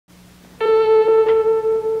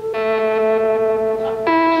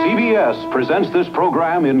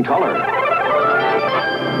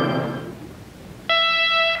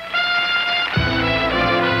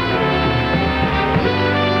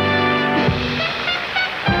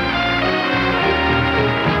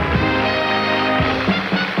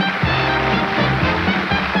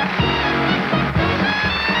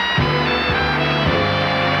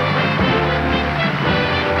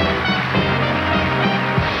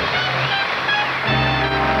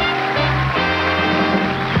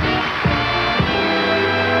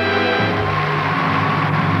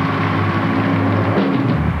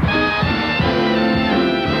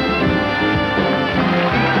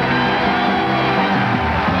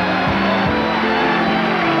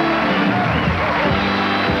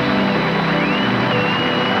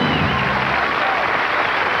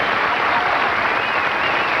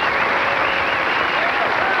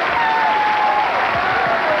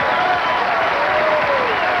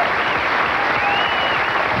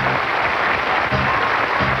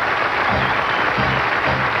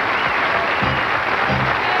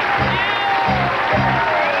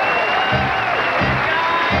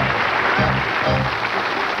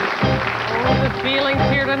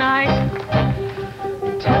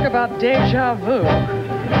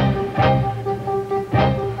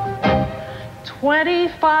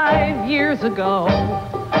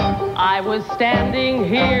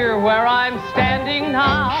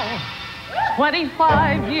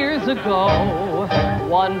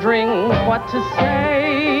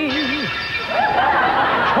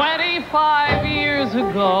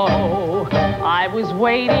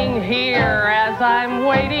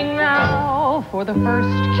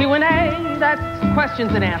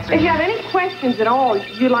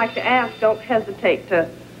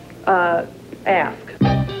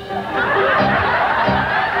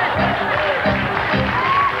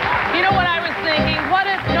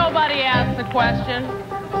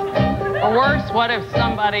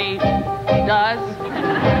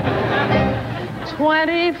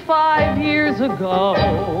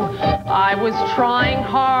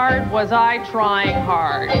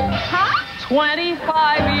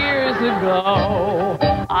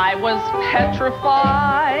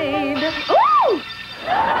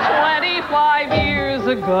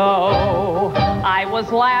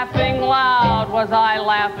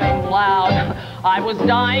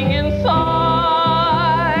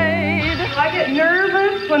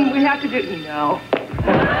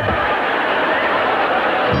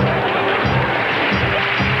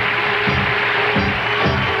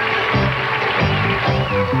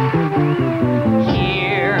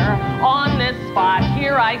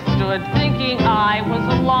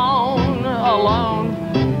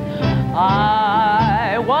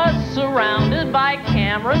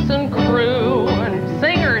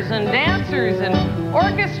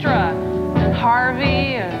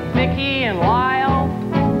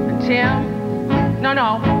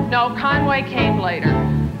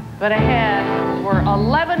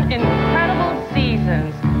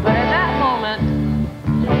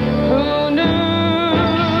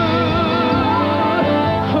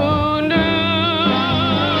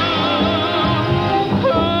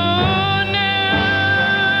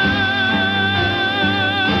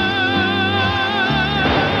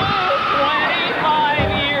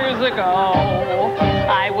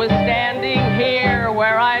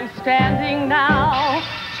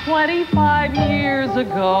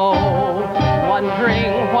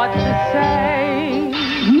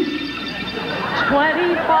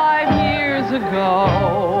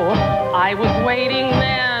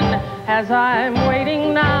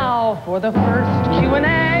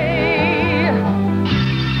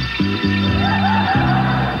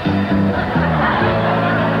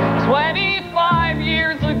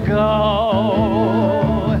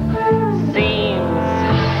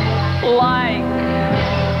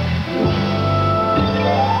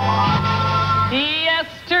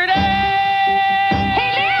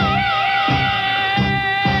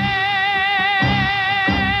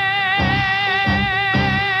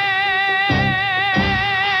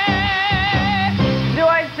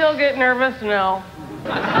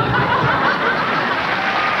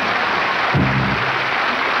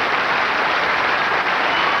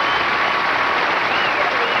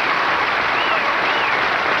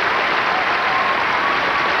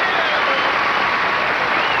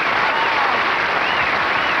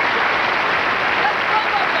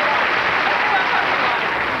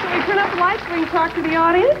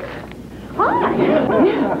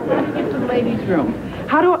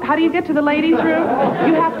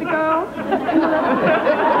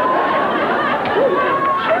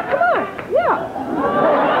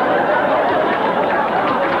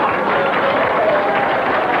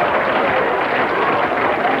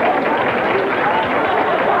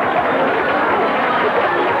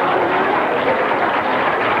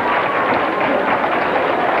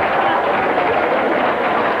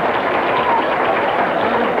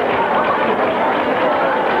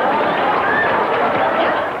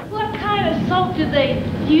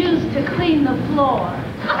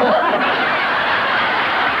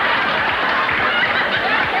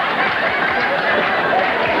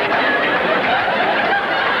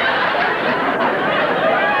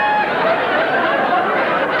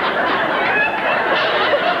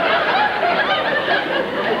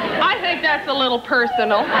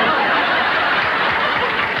personal.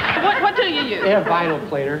 What do you use? Yeah, vinyl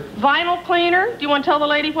cleaner. Vinyl cleaner? Do you want to tell the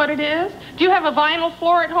lady what it is? Do you have a vinyl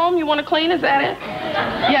floor at home you want to clean? Is that it?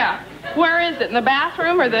 Yeah. Where is it? In the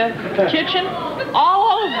bathroom or the kitchen?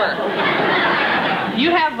 All over.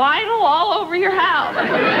 You have vinyl all over your house.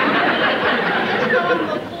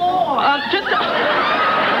 Just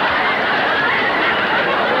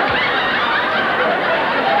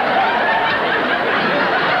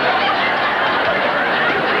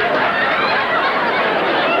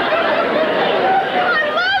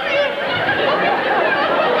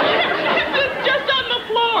on the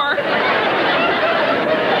floor.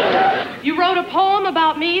 You wrote a poem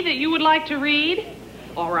about me that you would like to read?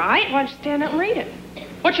 All right, why don't you stand up and read it?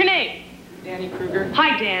 What's your name? Danny Kruger.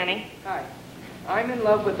 Hi, Danny. Hi. I'm in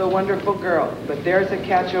love with a wonderful girl, but there's a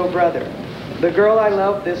catch, oh brother. The girl I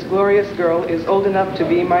love, this glorious girl, is old enough to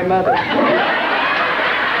be my mother.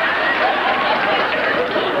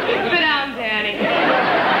 Sit down, Danny.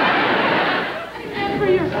 Remember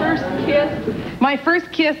your first kiss? My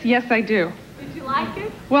first kiss, yes, I do. Did you like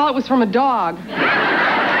it? Well, it was from a dog.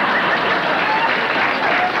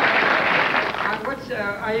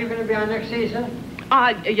 Are you going to be on next season?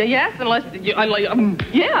 Yes, unless you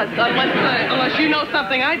know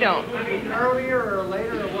something I don't. Earlier or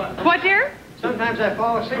later or what? What, dear? Sometimes I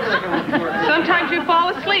fall asleep when I come to work. Sometimes you fall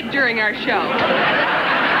asleep during our show.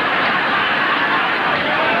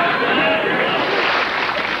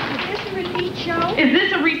 Is this a repeat show? Is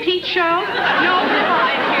this a repeat show? No,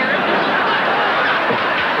 live here.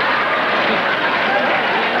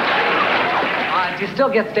 Do you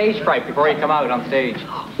still get stage fright before you come out on stage?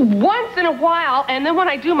 Once in a while, and then when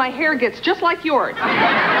I do, my hair gets just like yours.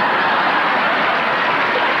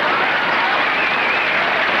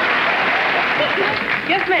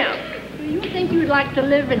 Yes, ma'am. Do you think you'd like to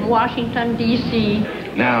live in Washington, D.C.?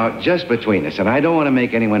 Now, just between us, and I don't want to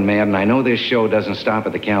make anyone mad, and I know this show doesn't stop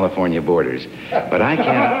at the California borders, but I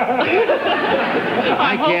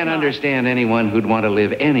can't understand anyone who'd want to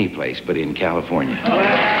live any place but in California.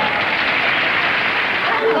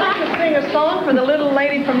 I'd like to sing a song for the little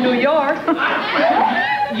lady from New York.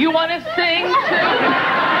 You want to sing, too?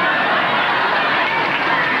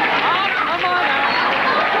 Oh, come on out.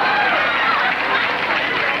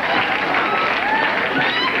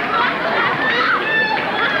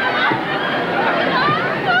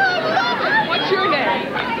 What's your name?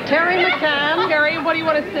 Terry McCann. Terry, what do you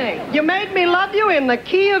want to sing? You made me love you in the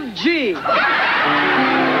key of G.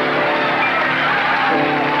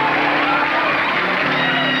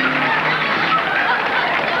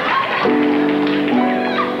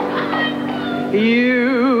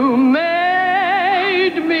 You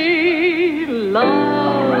made me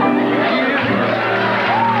love you.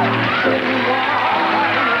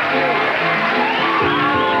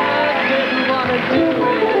 Didn't want to do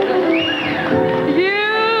it. You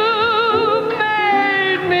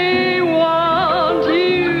made me want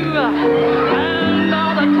you. And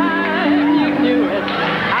all the time you knew it.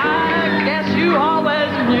 I guess you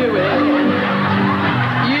always knew it.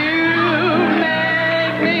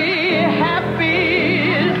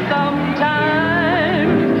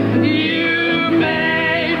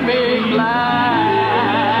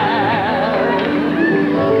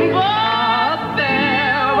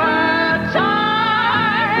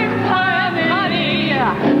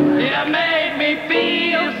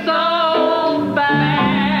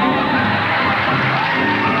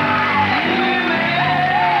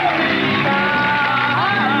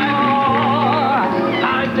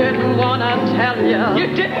 You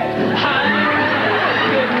did. I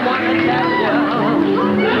didn't want to tell you.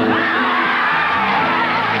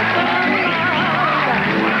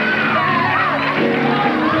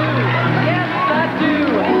 Yes, I do.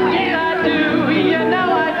 Yes, I do. You know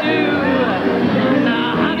I do. Now,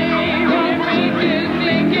 honey,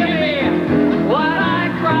 give me what I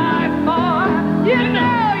cry for. You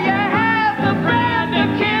know you have the brand new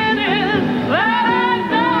kisses that I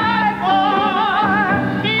die for.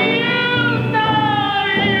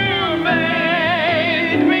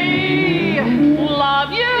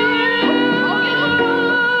 Love you.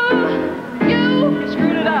 You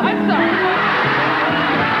screwed it up. I'm sorry.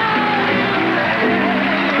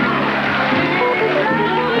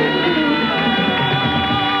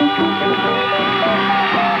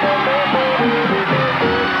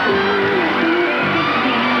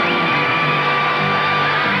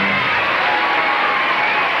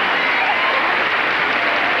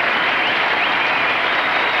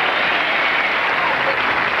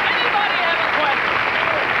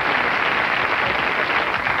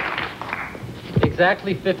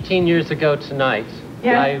 Exactly 15 years ago tonight,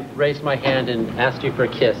 Yes. I raised my hand and asked you for a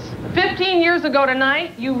kiss. 15 years ago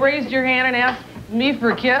tonight, you raised your hand and asked me for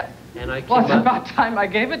a kiss? And I came Well, it's up. about time I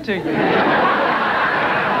gave it to you.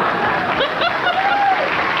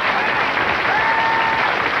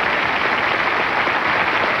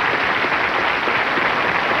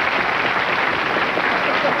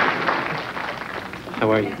 How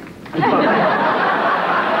are you?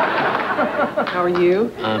 How are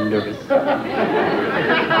you? I'm nervous.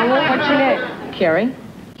 What's your name? Carrie.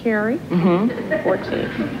 Carrie? Mm-hmm. 14.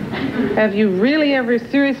 Have you really ever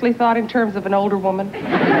seriously thought in terms of an older woman? Don't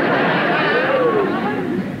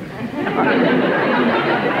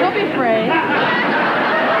be afraid.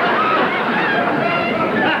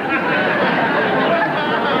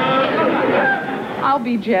 I'll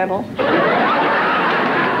be gentle.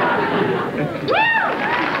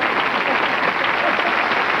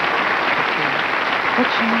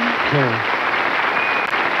 What's your name? Carrie.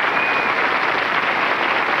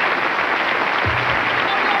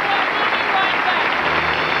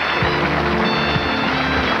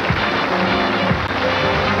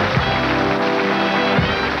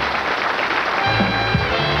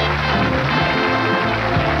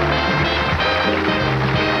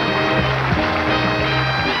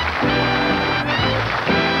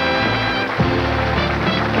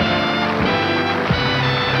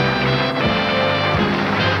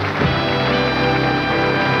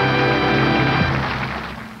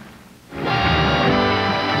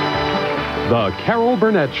 The Carol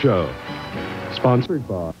Burnett Show, sponsored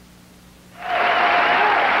by...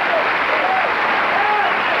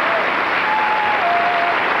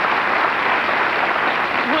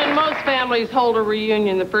 When most families hold a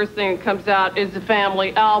reunion, the first thing that comes out is the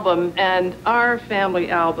family album, and our family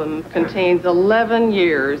album contains 11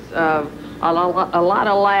 years of a lot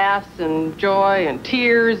of laughs and joy and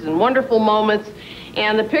tears and wonderful moments,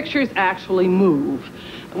 and the pictures actually move.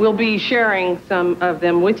 We'll be sharing some of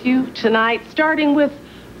them with you tonight, starting with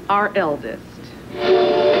our eldest.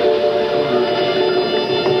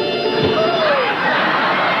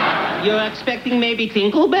 You're expecting maybe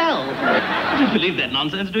Tinkle Bell. You don't believe that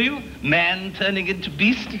nonsense, do you? Man turning into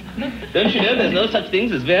beast? Don't you know there's no such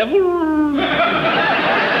things as werewolf?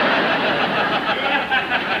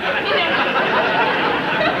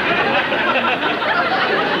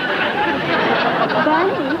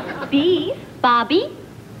 Bunny, Beef, Bobby.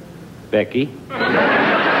 Becky?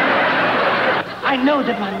 I know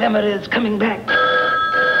that my memory is coming back.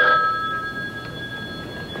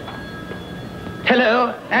 Hello,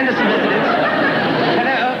 Anderson residence.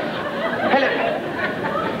 Hello. Hello.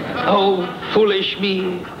 Oh, foolish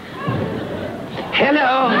me.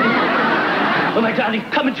 Hello. Oh, my darling,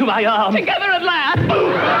 come into my arms. Together at last.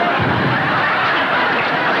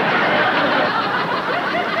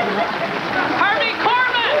 Harvey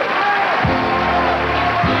Korman.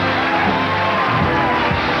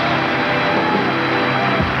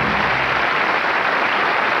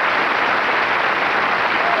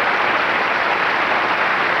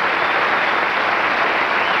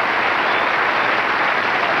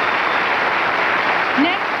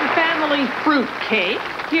 Next, the family fruit cake.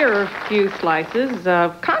 Here are a few slices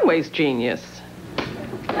of Conway's genius.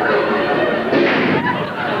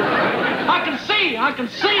 I can see! I can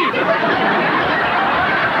see!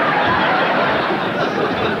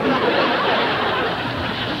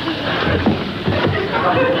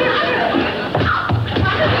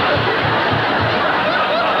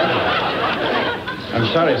 I'm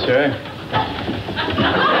sorry, sir.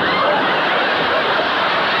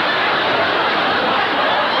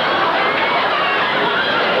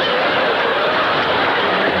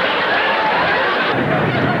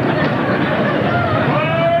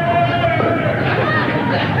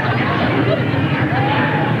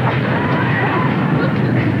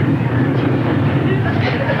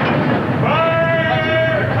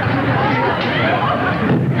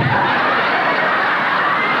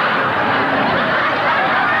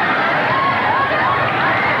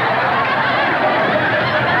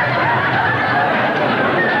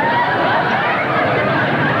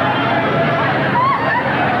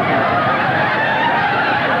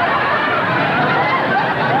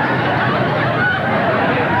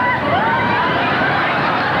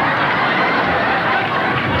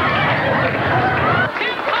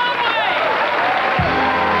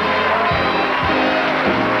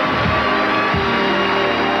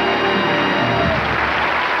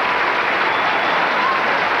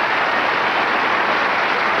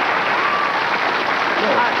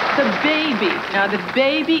 Now, the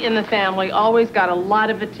baby in the family always got a lot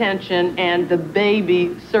of attention, and the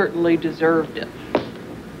baby certainly deserved it.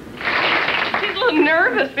 She's a little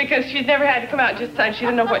nervous because she's never had to come out just time. She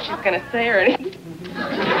didn't know what she's going to say or anything.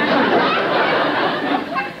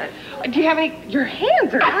 Do you have any... Your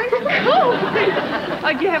hands are ice cold.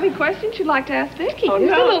 Do you have any questions you'd like to ask Vicky? Oh,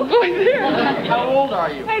 There's no. a little boy there. How old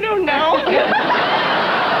are you? I don't know.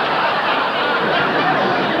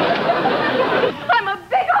 I'm a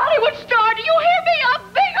big Hollywood star. Do you hear me? A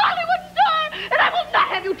big Hollywood star. And I will not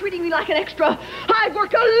have you treating me like an extra. I've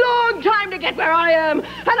worked a long time to get where I am.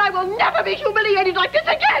 And I will never be humiliated like this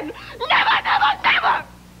again. Never, never, never.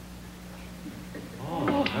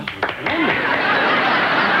 Oh,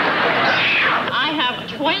 I have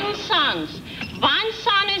twin sons. One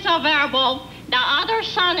son is a werewolf. The other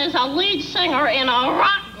son is a lead singer in a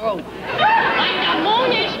rock group. When the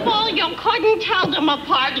moon is full, you couldn't tell them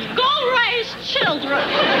apart. Go raise children.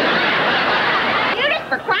 Eunice,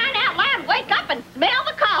 for crying out loud, wake up and smell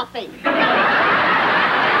the coffee.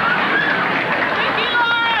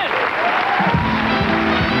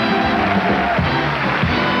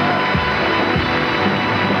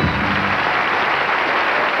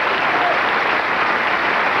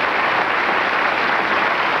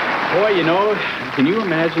 Boy, you know, can you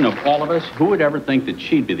imagine of all of us, who would ever think that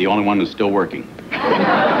she'd be the only one who's still working?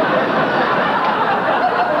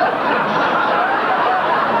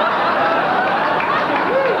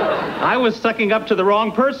 I was sucking up to the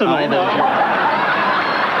wrong person. I know.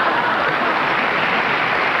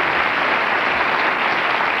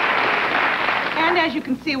 And as you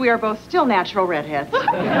can see, we are both still natural redheads. Well,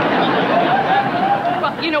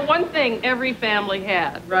 you know, one thing every family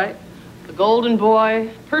had, right? The golden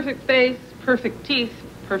boy, perfect face, perfect teeth,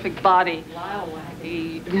 perfect body. Wow,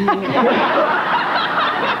 You're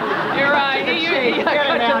right. You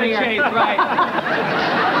cut to the chase, right.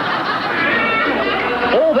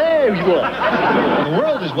 Oh, there you are. The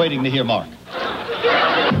world is waiting to hear Mark.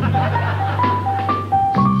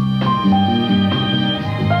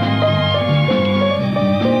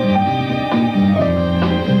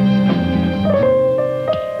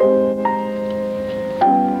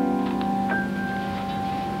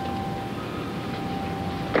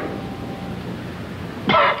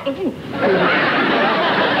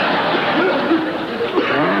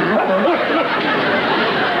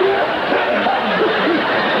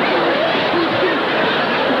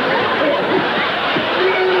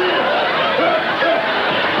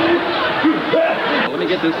 Let me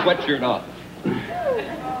get this sweatshirt off.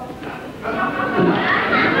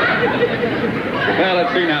 Well,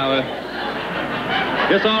 let's see now.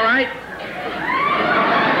 This all right?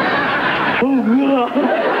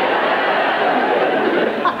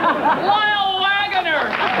 Lyle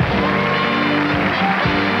Waggoner!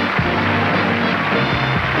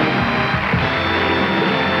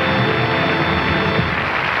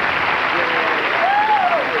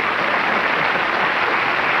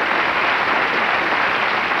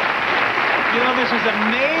 You know, this is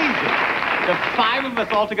amazing. The five of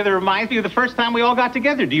us all together reminds me of the first time we all got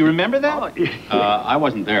together. Do you remember that? I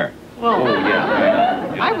wasn't there. Well, Oh,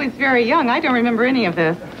 yeah. I was very young. I don't remember any of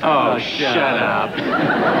this. Oh, shut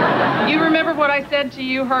up. You remember what I said to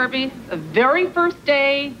you, Harvey? The very first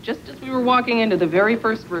day, just as we were walking into the very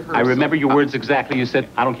first rehearsal. I remember your words exactly. You said,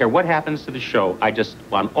 I don't care what happens to the show. I just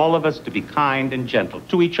want all of us to be kind and gentle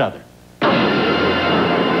to each other.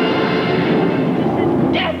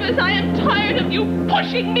 Davis, I am tired of you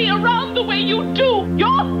pushing me around the way you do.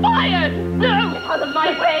 You're fired! No! Get out of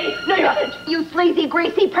my way! No, you haven't! You sleazy,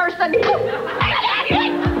 greasy person.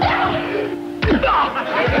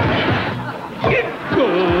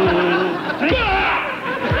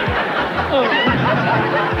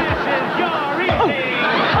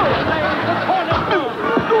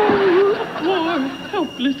 Poor,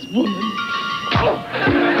 helpless woman.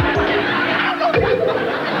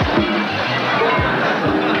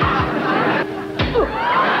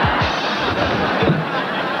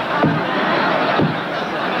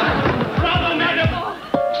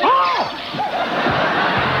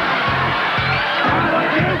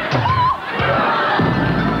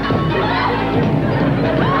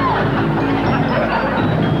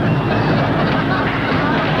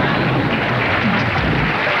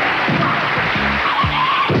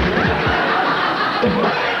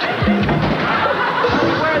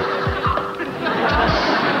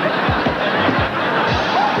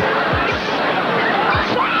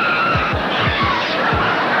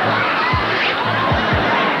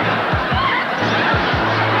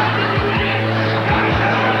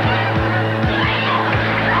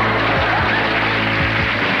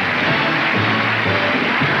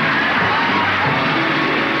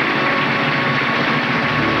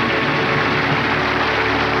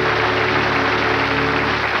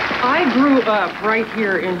 grew up right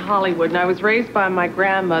here in Hollywood, and I was raised by my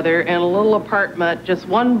grandmother in a little apartment just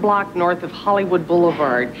 1 block north of Hollywood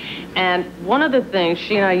Boulevard. And one of the things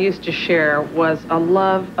she and I used to share was a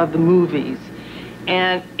love of the movies.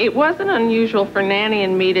 And it wasn't unusual for Nanny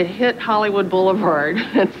and me to hit Hollywood Boulevard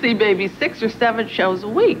and see maybe 6 or 7 shows a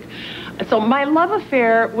week. So my love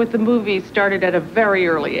affair with the movies started at a very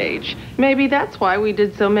early age. Maybe that's why we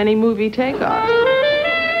did so many movie takeoffs.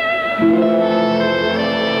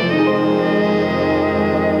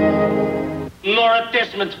 Nora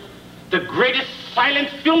Desmond, the greatest silent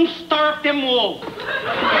film star of them all.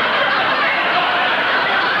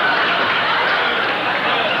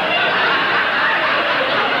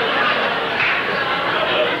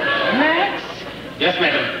 Max? Yes,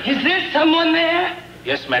 madam. Is there someone there?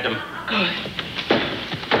 Yes, madam. Good.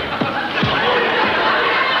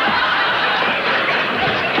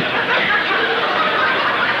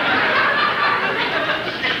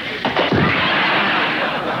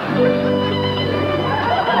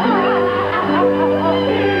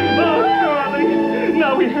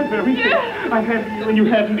 Now we have everything. I have you and you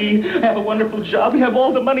have me. I have a wonderful job. We have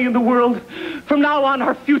all the money in the world. From now on,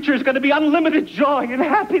 our future is going to be unlimited joy and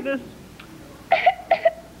happiness.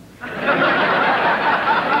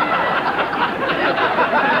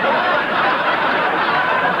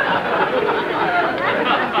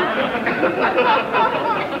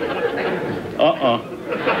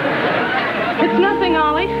 It's nothing,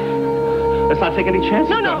 Ollie. Let's not take any chances.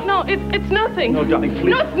 No, it's nothing. No, darling, please.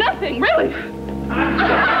 No, it's nothing, really.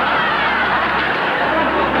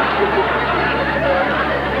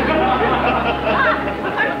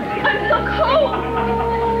 I'm so cold.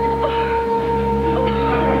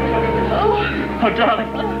 Oh, darling,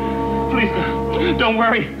 please, don't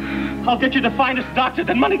worry. I'll get you the finest doctor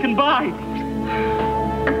that money can buy.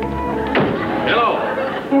 Hello.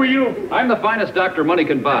 Who are you? I'm the finest doctor money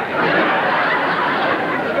can buy.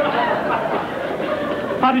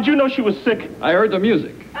 How did you know she was sick? I heard the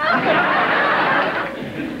music.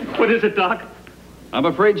 What is it, Doc? I'm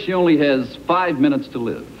afraid she only has 5 minutes to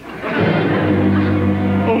live.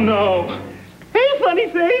 Oh, no. Hey, funny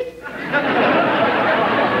face.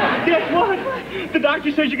 Guess what? The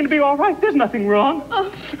doctor says you're going to be all right. There's nothing wrong.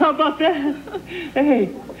 How about that?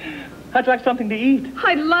 Hey, how'd you like something to eat?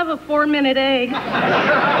 I'd love a 4-minute egg.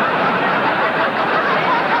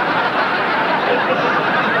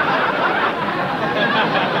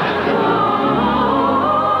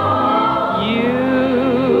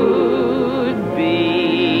 You'd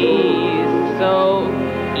be so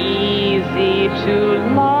easy to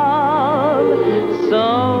love,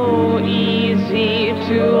 so easy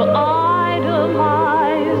to idolize,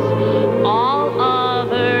 all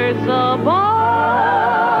others above.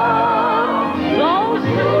 So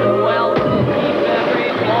swell to keep every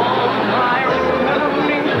long fire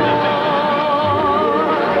moving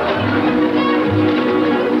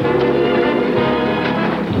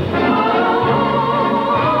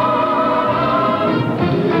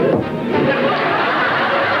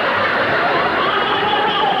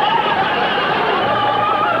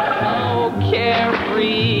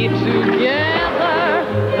carefree together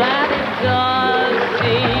that it does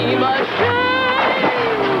seem a shame.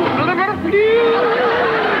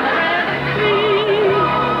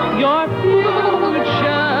 Your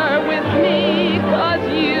future with me, 'cause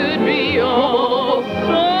you'd be oh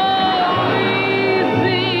so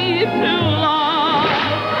easy to love.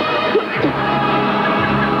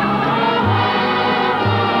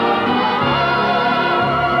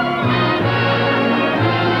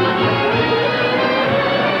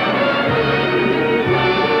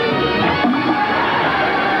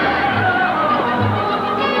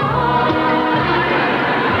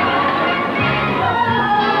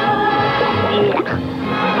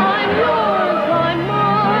 I'm yours, I'm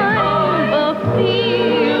mine. The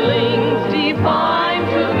feelings divine.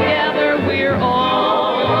 Together we're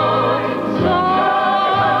all so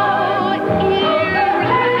easy to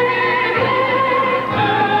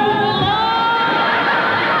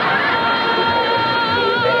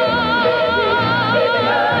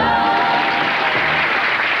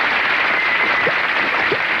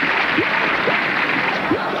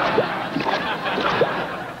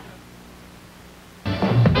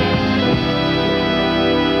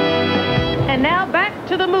And now back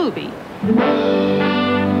to the movie. No,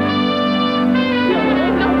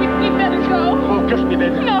 we better go. Oh, kiss me,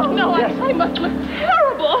 baby. No, Yes. I must look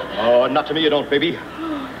terrible. Oh, not to me you don't, baby.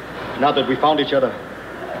 Now that we found each other,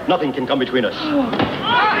 nothing can come between us.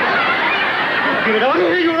 Give it up.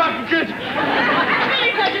 You rotten kid.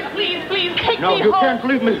 Please, Roger, please, take No, me you home. can't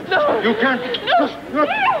leave me. No. You can't. No. Just...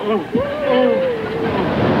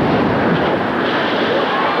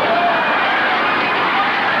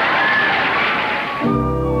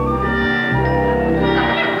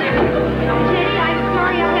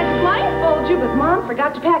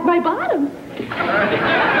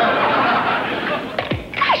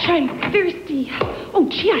 I'm thirsty. Oh,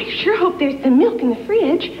 gee, I sure hope there's some milk in the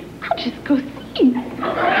fridge. I'll just go see.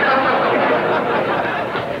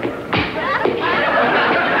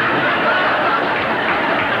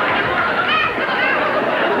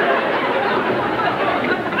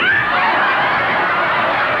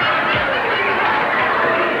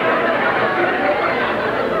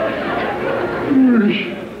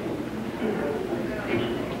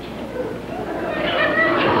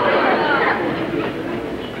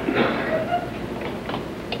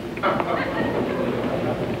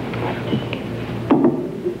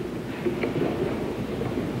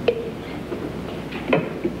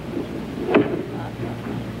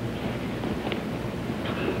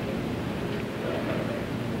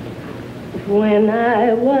 When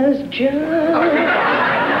I was young, I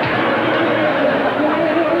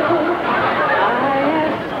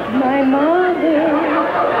asked my mother,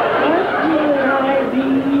 what would I be?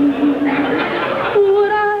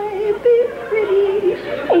 Would I be pretty?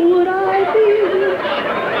 Would I be rich?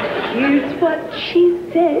 Here's what she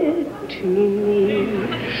said to me.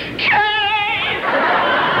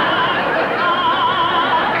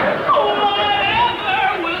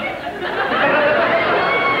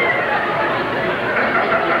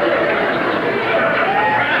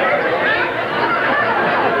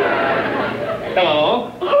 Hello.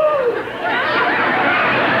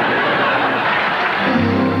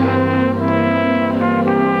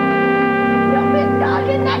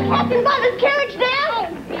 Isn't that Captain Butler's carriage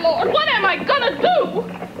down? Oh, Lord, what am I gonna do?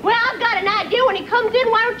 Well, I've got an idea. When he comes in,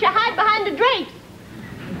 why don't you hide behind the drapes?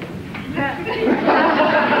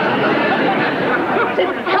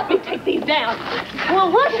 Help me take these down. Well,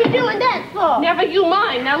 what's she doing that for? Never you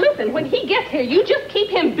mind. Now listen, when he gets here, you just keep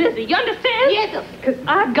him busy. You understand? Yes, sir. Because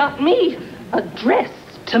I've got me a dress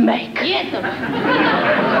to make. Yes, sir.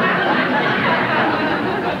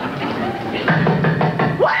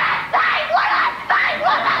 What I say? What I say?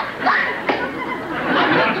 What I say?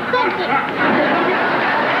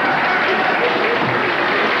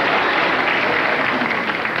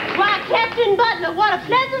 Why, Captain Butler, what a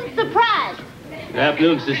pleasant surprise. Good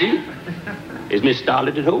afternoon, Sissy. Is Miss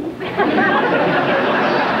Starlet at home? Come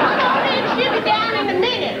on in, she'll be down in a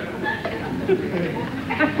minute.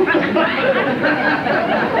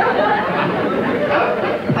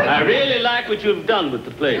 I really like what you've done with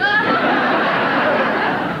the place.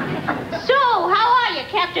 So, how are you,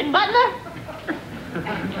 Captain Butler?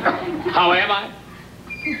 How am I?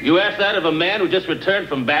 You ask that of a man who just returned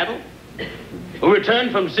from battle? Who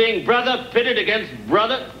returned from seeing brother pitted against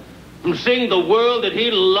brother? From seeing the world that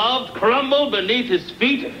he loved crumble beneath his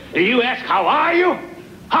feet? And you ask, how are you?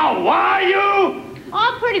 How are you? Oh,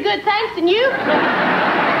 I'm pretty good, thanks, and you?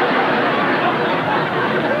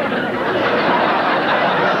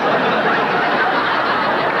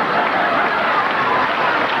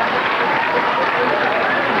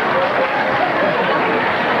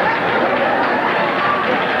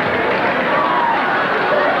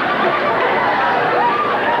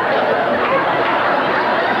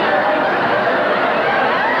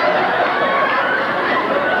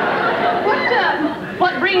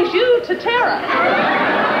 What brings you to Terra?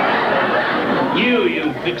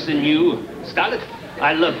 You vixen, you. Starlet,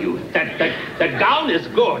 I love you. That gown is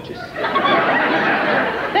gorgeous.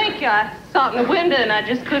 Thank you. I saw it in the window and I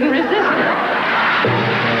just couldn't resist it.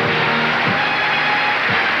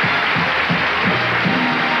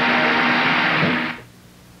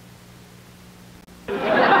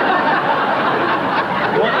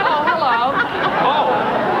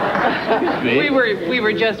 We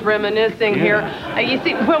were just reminiscing here. You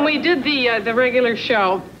see, when we did the regular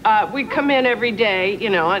show, we'd come in every day, you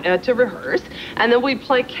know, to rehearse, and then we'd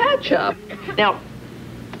play catch up. Now,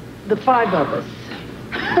 the five of us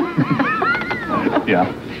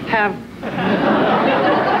have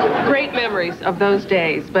great memories of those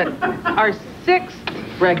days, but the sixth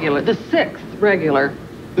regular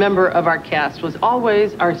member of our cast was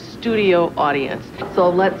always our studio audience. So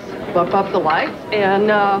let's bump up the lights and,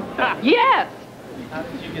 yes! How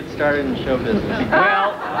did you get started in show business? It all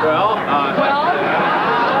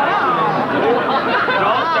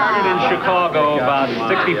started in Chicago about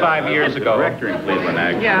 65 years ago. Director in Cleveland,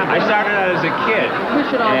 actually. Yeah, I started out as a kid. We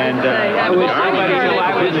should all and say that. I was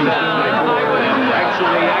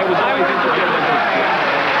always interested in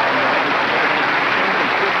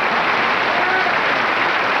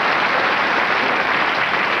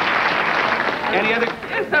Any other?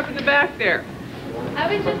 Yes, up in the back there. I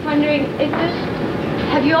was just wondering,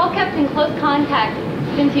 have you all kept in close contact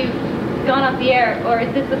since you've gone off the air, or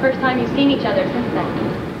is this the first time you've seen each other since then?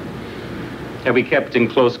 Have we kept in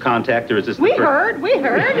close contact, or is this the We first... heard.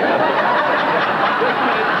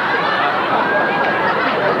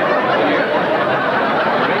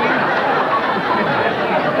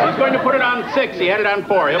 on 6. He had it on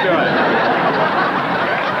 4. He'll be all right.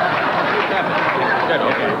 Good,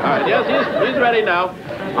 okay. All right, yes, he's ready now.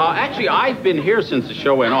 Actually, I've been here since the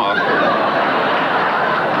show went off.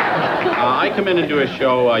 I come in and do a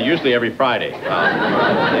show usually every Friday. They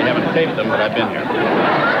haven't taped them, but I've been here.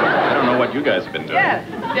 I don't know what you guys have been doing.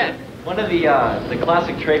 Yes. One of the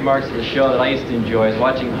classic trademarks of the show that I used to enjoy is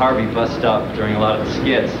watching Harvey bust up during a lot of the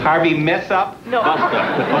skits. Harvey mess up? No. Bust up.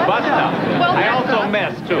 Oh, bust up. Well, I also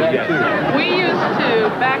mess, too. Yes. We used to,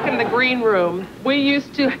 back in the green room, we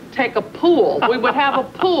used to take a pool. We would have a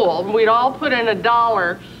pool, and we'd all put in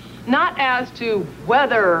 $1, not as to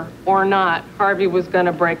whether or not Harvey was going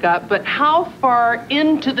to break up, but how far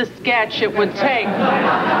into the sketch it would take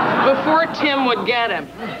before Tim would get him.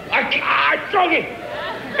 Druggy!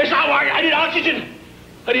 It's not working. I need oxygen.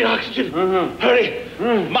 Hurry.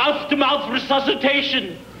 Mouth-to-mouth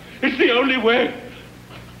resuscitation. It's the only way.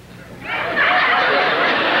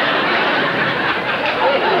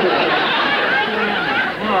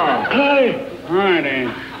 Hey. All right,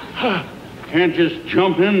 Ann. Can't just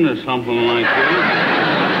jump into something like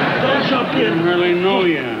this. Don't jump in. I hardly know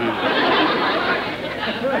you.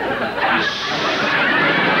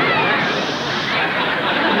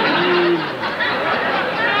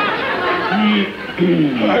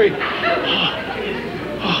 Hurry. I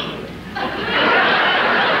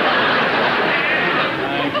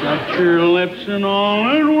got your lips and all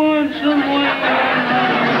at once and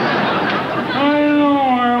I know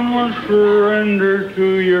I must surrender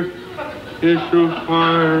to your kiss of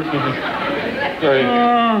fire. Hurry.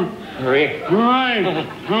 Hurry. Right.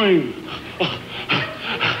 Hurry.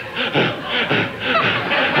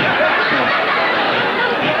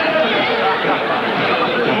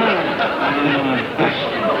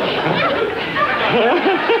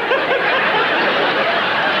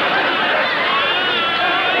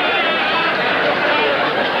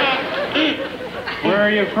 Where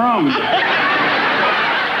are you from?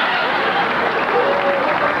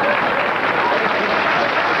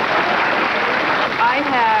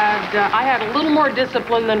 I had a little more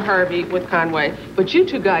discipline than Harvey with Conway, but you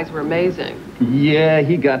two guys were amazing. Yeah,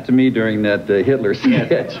 he got to me during that Hitler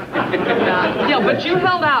sketch. Yeah, but you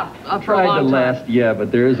held out for a long time. Tried to last, yeah,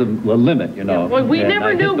 but there is a limit, you know. Well, we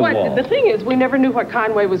never knew what, wall. the thing is, we never knew what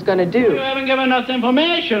Conway was going to do. You haven't given us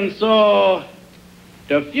information, so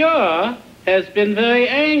the Fuhrer has been very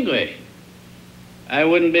angry. I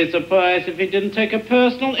wouldn't be surprised if he didn't take a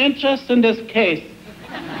personal interest in this case.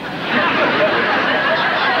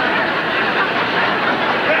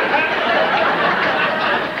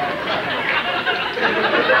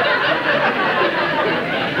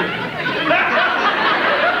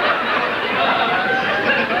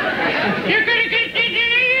 You're gonna get this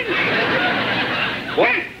in?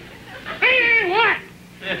 What? What?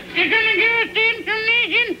 You're gonna give us the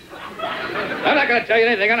information? I'm not going to tell you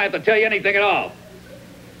anything. I don't have to tell you anything at all.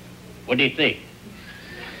 What do you think?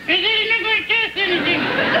 I said he's not gonna test anything.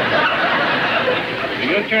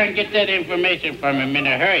 You try and get that information from him in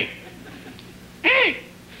a hurry. Hey!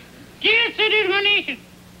 Give us the information.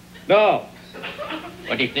 No.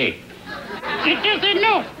 What do you think? I just said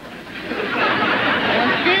no.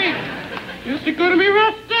 Okay. This is gonna be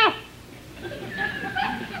rough stuff.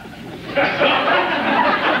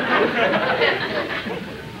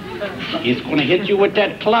 He's going to hit you with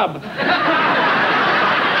that club.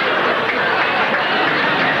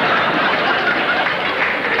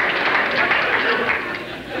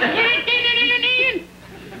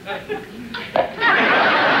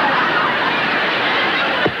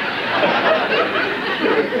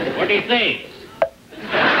 What do you think?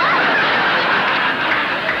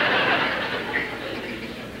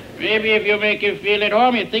 Maybe if you make him feel at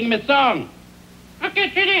home, you sing me a song. Okay,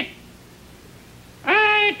 to this.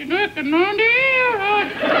 I'm looking on the air. Oh,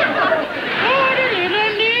 the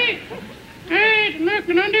little knee. I'm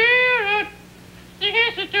looking on the air. The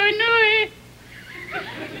here's a toy noise.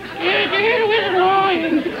 Yeah, the head with a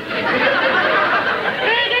lion.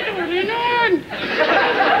 Hey, that's what you're doing.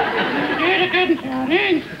 Yeah, the good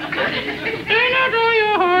shouting. Turn out all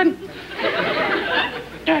your horn.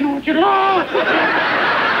 Then what you love.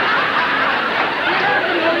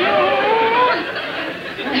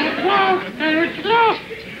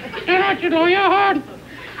 They're not to know your heart.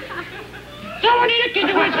 Someone need to get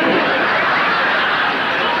away from you.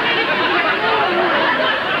 Someone need to get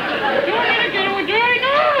away from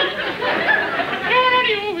you. Someone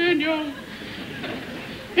need to open you.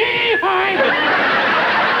 Hey, hi.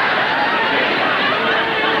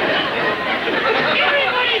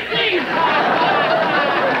 Everybody sing.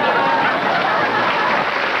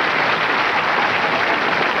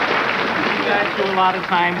 guys do a lot of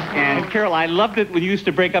times. And Carol, I loved it when you used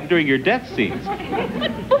to break up during your death scenes.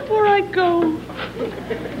 Before I go,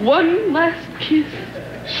 one last kiss.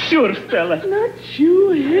 Sure, fella. Not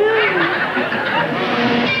you, him.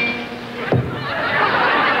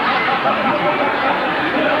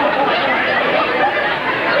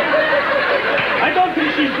 I don't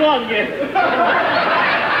think she's gone yet.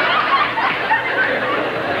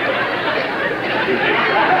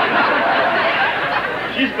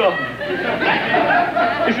 She's gone.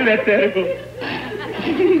 Isn't that terrible?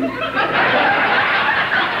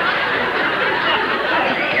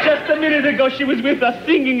 Just a minute ago, she was with us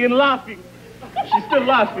singing and laughing. She's still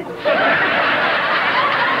laughing.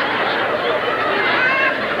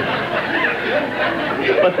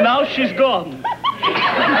 But now she's gone.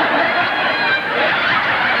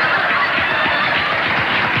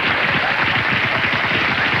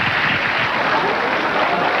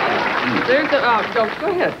 There's a, go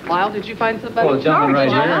ahead. Lyle, did you find somebody? Well, gentleman right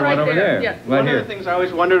here and one over there. Yeah. Right One here. of the things I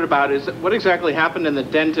always wondered about is what exactly happened in the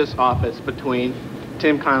dentist's office between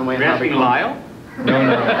Tim Conway and Harvey Asking Lyle? No.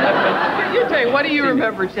 You tell me, what do you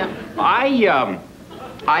remember, Tim?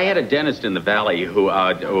 I had a dentist in the Valley who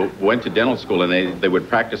went to dental school, and they would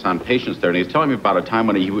practice on patients there. And he was telling me about a time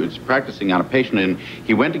when he was practicing on a patient, and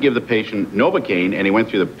he went to give the patient Novocaine, and he went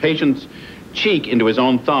through the patient's cheek into his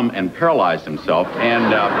own thumb and paralyzed himself.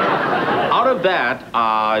 And out of that,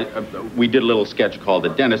 we did a little sketch called The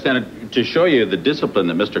Dentist. And to show you the discipline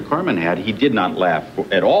that Mr. Corman had, he did not laugh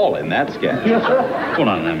at all in that sketch. Hold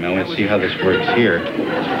on a minute. Let's see how this works here.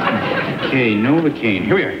 Okay, Novocaine.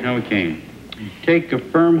 Here we are, Novocaine. Take a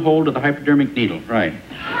firm hold of the hypodermic needle. Right.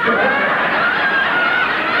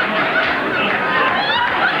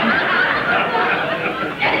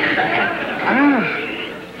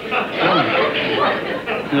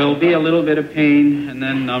 There'll be a little bit of pain, and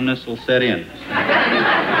then numbness will set in.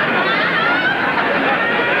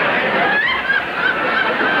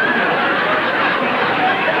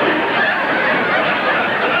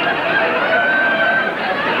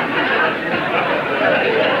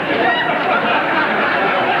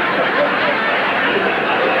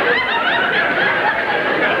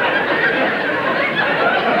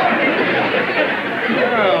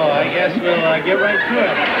 Well, I guess we'll get right to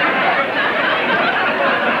it.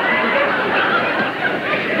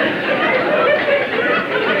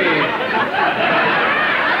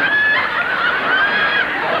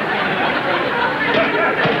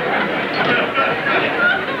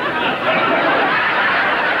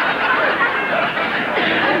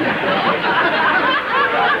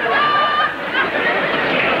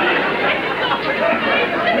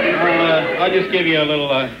 I'll just give you a little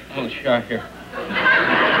shot here.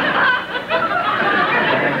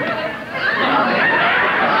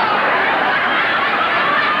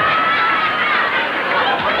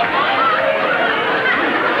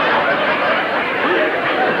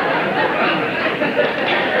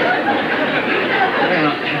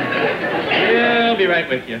 Yeah, I'll be right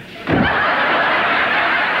with you.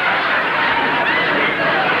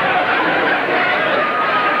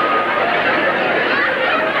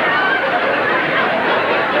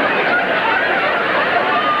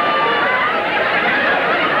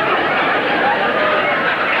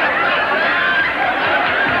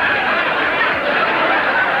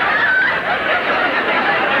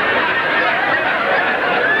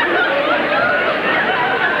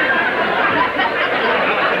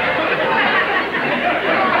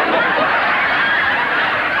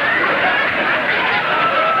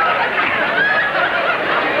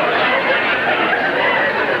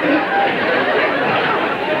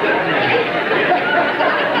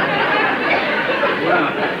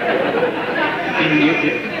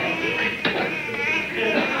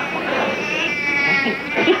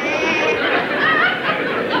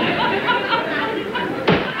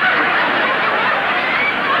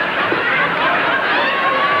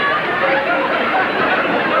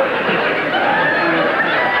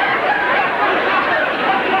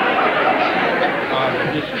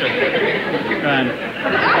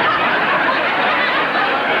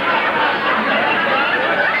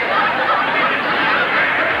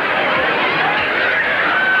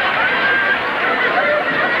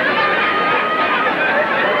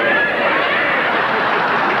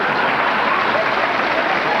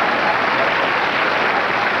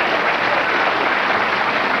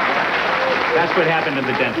 That's what happened in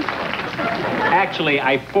the dentist office. Actually,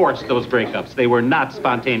 I forced those breakups. They were not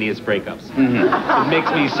spontaneous breakups. It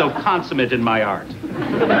makes me so consummate in my art.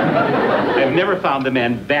 I've never found the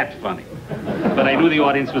man that funny. But I knew the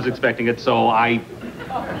audience was expecting it, so I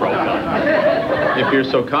broke up. If you're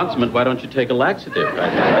so consummate, why don't you take a laxative? I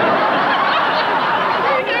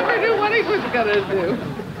never knew what he was gonna do?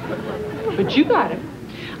 But you got it.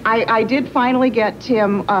 I did finally get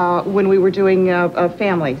Tim when we were doing a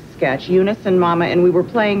family sketch, Eunice and Mama, and we were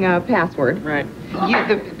playing Password. Right.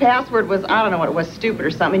 The password was, I don't know what it was, stupid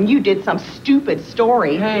or something. And you did some stupid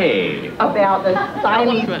story about the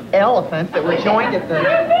Siamese elephants that were joined at the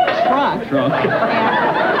trunk.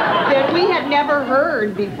 That we had never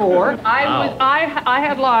heard before. I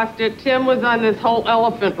had lost it. Tim was on this whole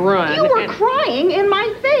elephant run. You were crying in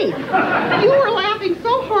my face. You were laughing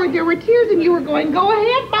so hard there were tears, and you were going, "Go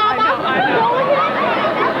ahead, Mama. I know. Go ahead."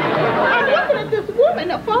 I'm looking at this woman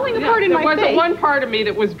falling apart in my face. There wasn't one part of me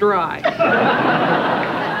that was dry.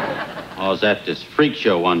 I was at this freak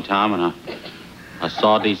show one time, and I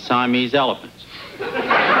saw these Siamese elephants.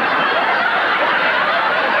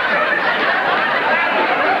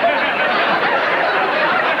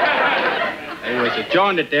 They was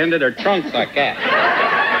joined at the end of their trunks like that.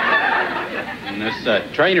 And this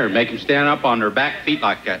trainer would make them stand up on their back feet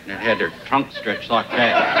like that, and they had their trunks stretched like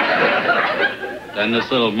that. Then this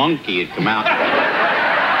little monkey would come out.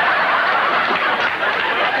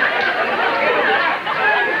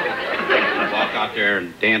 Out there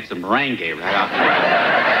and dance a merengue right out there.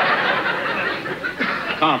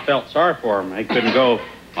 Kind of felt sorry for them. They couldn't go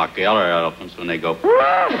like the other elephants when they go.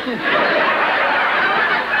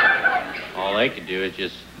 All they could do is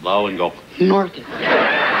just blow and go north.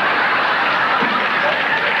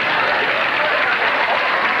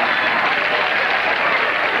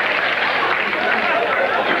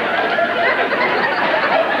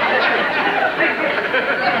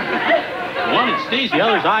 One would sneeze, the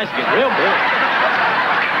other's eyes get real big.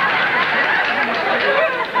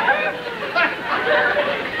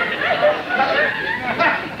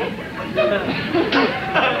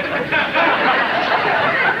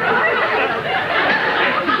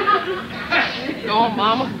 Oh,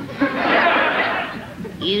 Mama.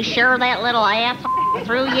 You sure that little ass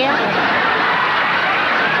through yet?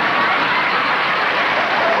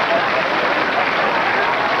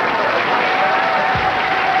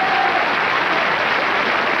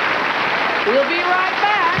 We'll be right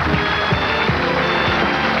back.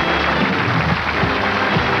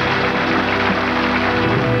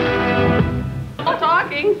 All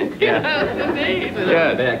talking. Yeah. Yes, indeed.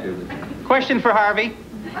 Good. Question for Harvey.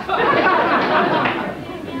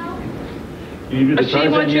 She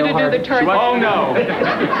wants you to do the turkey. Oh, no.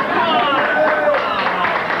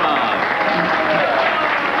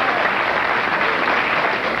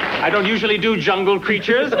 I don't usually do jungle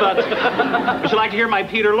creatures, but would you like to hear my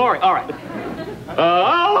Peter Lorre? All right.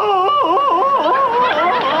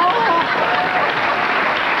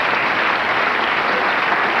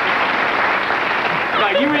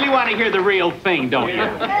 Now, you really want to hear the real thing, don't you?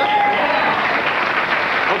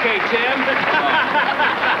 Okay, Tim.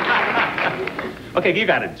 Okay, you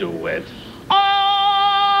got to do it.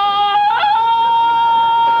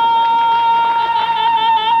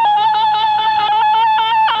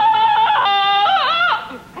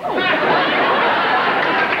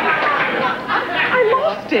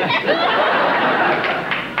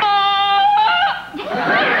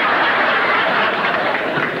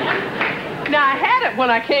 Now, I had it when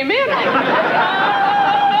I came in.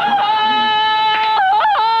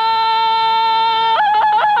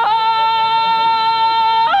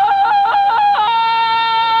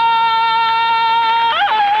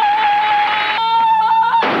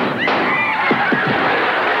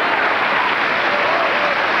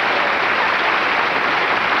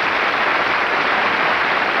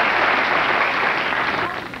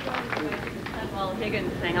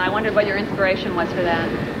 I wondered what your inspiration was for that.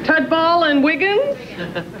 Tudball and Wiggins?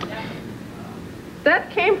 That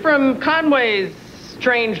came from Conway's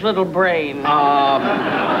strange little brain.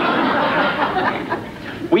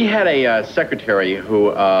 We had a secretary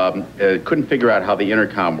who couldn't figure out how the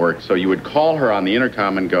intercom worked, so you would call her on the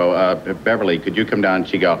intercom and go, Beverly, could you come down?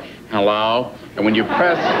 She'd go, hello? And when you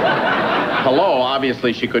press hello,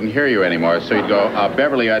 obviously she couldn't hear you anymore, so you'd go,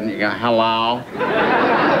 Beverly, and you go, hello?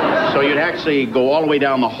 So you'd actually go all the way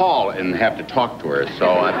down the hall and have to talk to her, so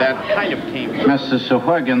that kind of came... Mrs.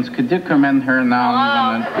 Huygens, could you come in here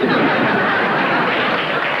now?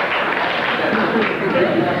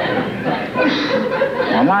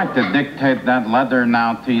 I'd like to dictate that letter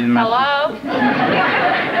now to you, Mrs. Hello?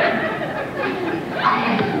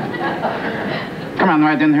 Come on,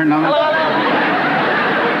 right in here now. Hello?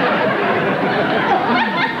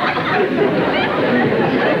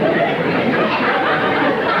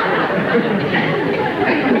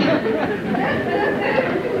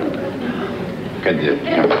 Could you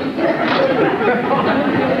come?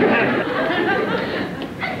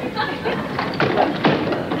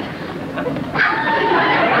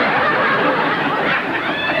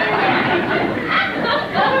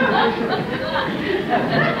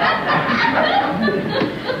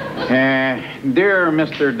 Dear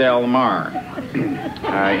Mr. Delmar,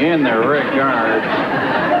 in the regard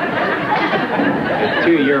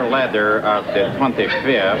to your letter of the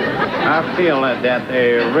 25th, I feel that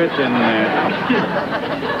a written...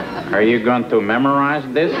 are you going to memorize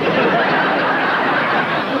this?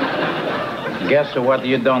 Guess what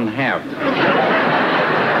you don't have?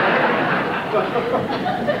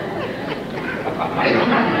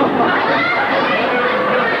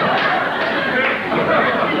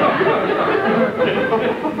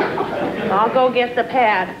 I'll go get the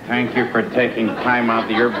pad. Thank you for taking time out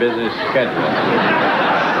of your busy schedule.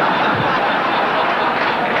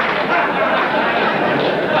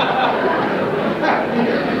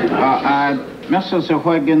 Mrs.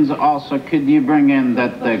 Huygens, also, could you bring in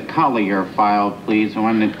the Collier file, please? I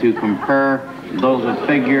wanted to compare those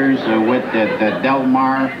figures with the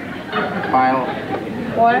Delmar file.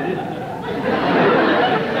 What?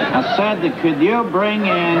 I said, could you bring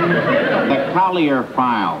in the Collier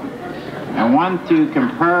file? I want to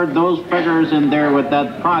compare those figures in there with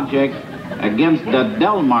that project against the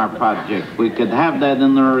Delmar project. We could have that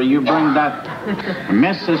in there. You bring that,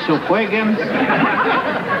 Mrs. Huygens?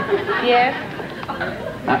 Yes.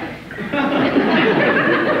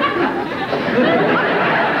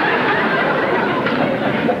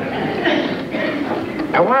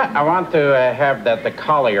 I want to have the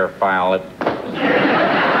Collier file.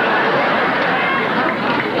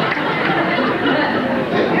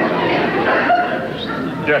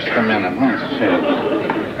 Just a minute. Let's see.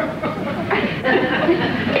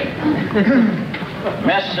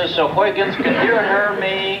 Mrs. Huygens, could you hear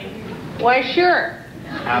me? Why, sure.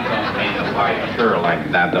 I don't mean quite sure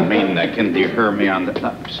like that. I mean, can you hear me on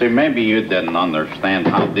the... See, maybe you didn't understand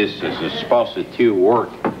how this is supposed to work.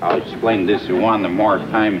 I'll explain this one more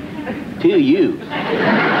time to you.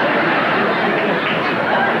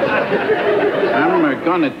 I'm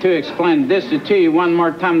going to explain this to you one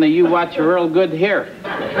more time that you watch it real good here.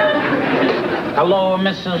 Hello,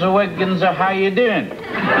 Mrs. Huygens. How you doing?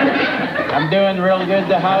 I'm doing real good.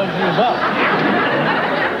 How's yourself?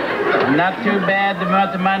 Not too bad,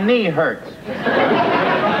 but my knee hurts.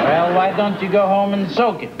 Well, why don't you go home and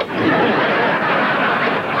soak it?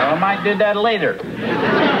 I might do that later.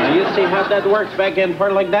 You see how that works back and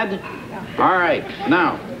forth like that? All right,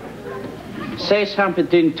 now, say something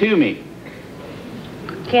to me.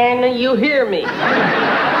 Can you hear me?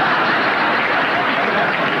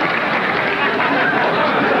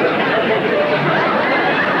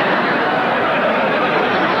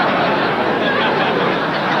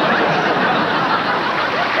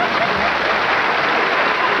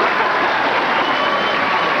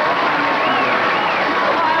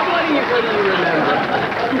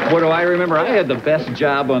 What do I remember? I had the best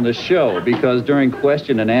job on the show because during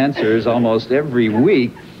question and answers almost every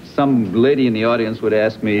week, some lady in the audience would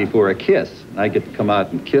ask me for a kiss. I get to come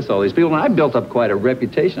out and kiss all these people, and I built up quite a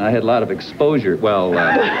reputation. I had a lot of exposure, well,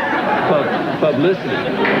 publicity.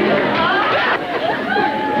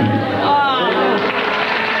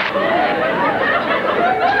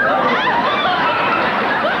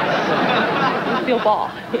 Feel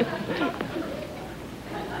ball.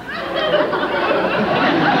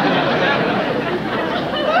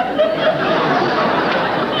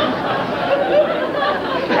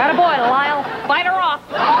 Attaboy, Lyle. Fight her off.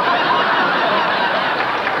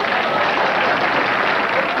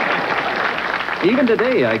 Even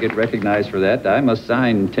today, I get recognized for that. I must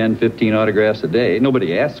sign 10, 15 autographs a day.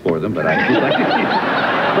 Nobody asks for them, but I just like to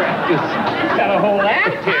practice. Got a whole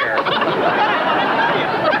act here.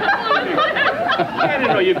 I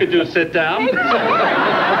didn't know you could do sit down. The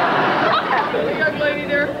young lady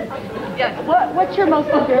there. Yes. What's your most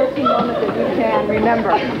embarrassing moment that you can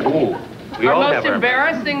remember? Ooh, we Our all most have our...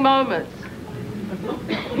 embarrassing moments.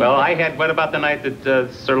 Well, I had... What about the night that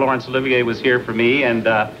Sir Laurence Olivier was here for me and...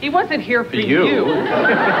 He wasn't here for you. you.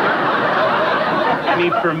 I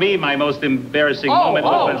mean, for me, my most embarrassing moment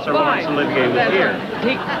was when Sir Laurence Olivier was here.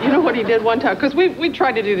 You know what he did one time? Because we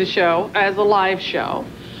tried to do the show as a live show.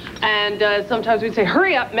 And sometimes we'd say,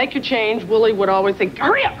 hurry up, make your change. Willie would always say,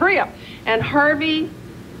 hurry up, hurry up. And Harvey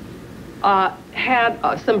had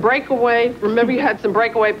some breakaway, remember you had some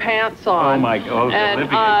breakaway pants on. Oh, my God. And,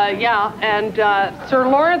 Olivier. yeah, and Sir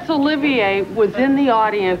Laurence Olivier was in the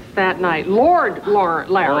audience that night. Lord Larry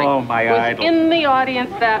my was idol. in the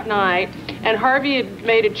audience that night. And Harvey had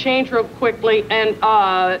made a change real quickly. And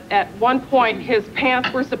at one point, his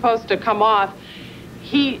pants were supposed to come off.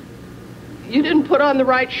 You didn't put on the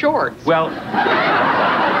right shorts. Well,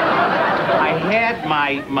 I had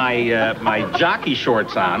my jockey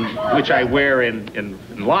shorts on, which I wear in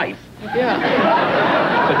life.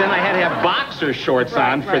 Yeah. But then I had to have boxer shorts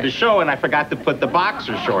on for right. the show, and I forgot to put the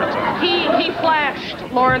boxer shorts on. He flashed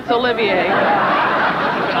Laurence Olivier.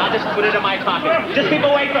 I'll just put it in my pocket. Just keep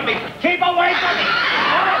away from me. Keep away from me.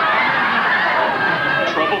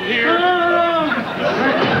 Trouble here?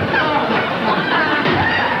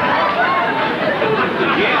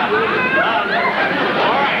 Yeah.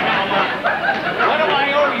 All right, now, what do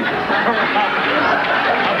I owe you? A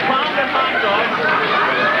pound of hot dogs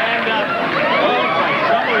and, oh, right,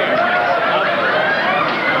 trouble here.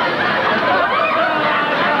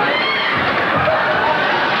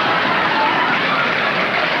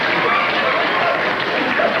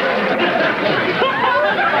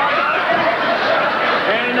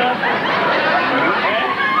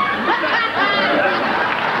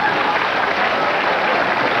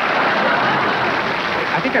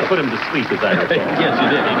 I think I put him to sleep, as I recall. Yes, you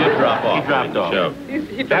did. He did drop off. He dropped off.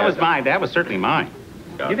 That was mine. That was certainly mine.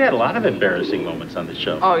 You've had a lot of embarrassing moments on the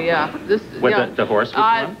show. Oh, yeah. With the horse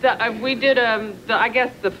was one? We did, I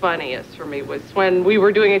guess the funniest for me was when we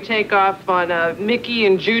were doing a takeoff on a Mickey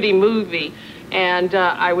and Judy movie, and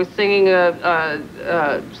I was singing a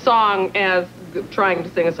song trying to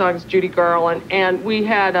sing a song as Judy Garland, and we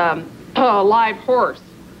had a live horse.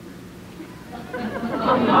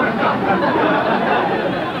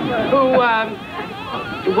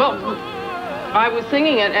 I was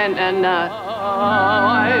singing it, and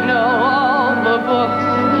I know all the books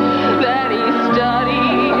that he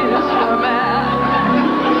studies for math.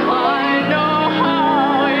 I know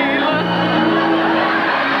how he looks.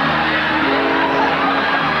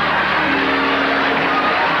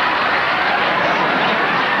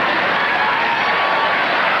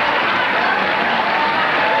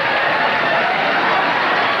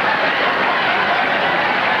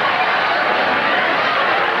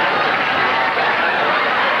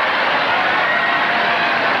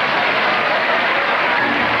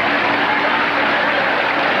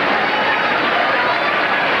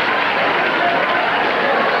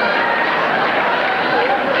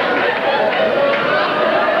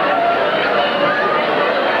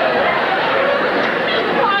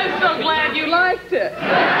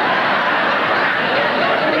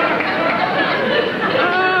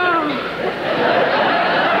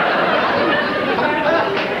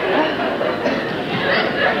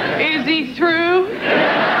 Is he through?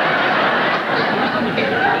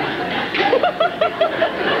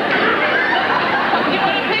 You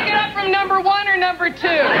want to pick it up from number 1 or number 2?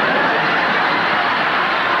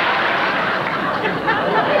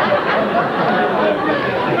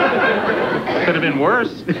 Could have been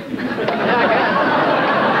worse.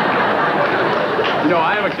 You know,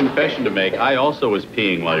 I have a confession to make. I also was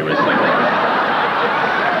peeing while you were singing.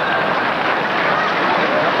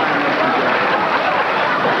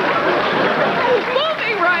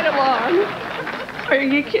 Moving right along. Are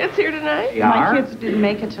your kids here tonight? My kids didn't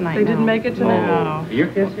make it tonight. They didn't make it tonight? No. Your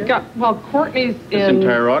kids here? Well, Courtney's in... This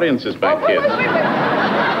entire audience is back kids.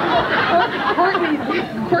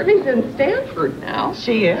 Courtney's in Stanford now.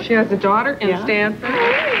 She is. She has a daughter in Stanford.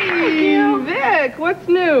 Hey, Vic, what's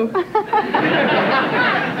new?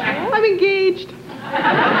 I'm engaged.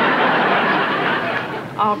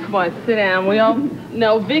 Oh, come on, sit down. We all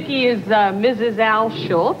know Vicky is Mrs. Al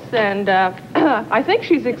Schultz, and I think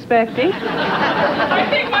she's expecting. I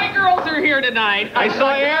think my girls are here tonight. I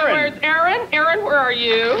saw Aaron. Where's Aaron? Aaron, where are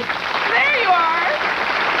you? There you are.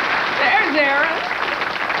 There's Aaron.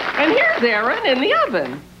 And here's Aaron in the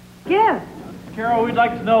oven. Yes. Carol, we'd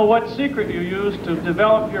like to know what secret you used to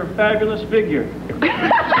develop your fabulous figure. And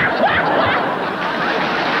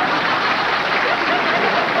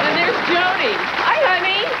there's Jody. Hi,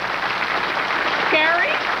 honey.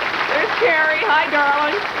 Carrie. There's Carrie. Hi,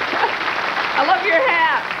 darling. I love your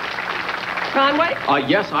hat. Conway?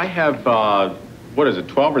 Yes, I have, what is it,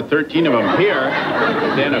 12 or 13 of them here,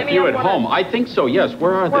 then a few at home. I think so, yes.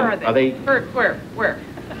 Where are they? Where are they? Are they? Where?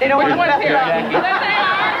 They don't Which want one's to here? Jackie. There they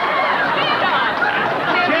are.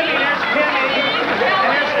 Timmy, there's Timmy. And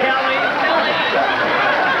there's Kelly.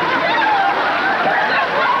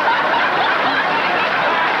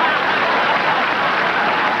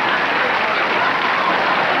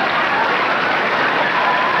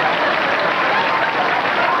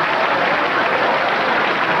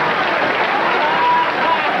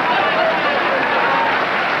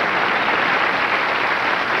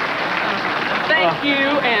 Thank you,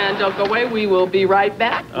 and don't go away. We will be right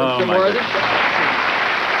back with some more of the show.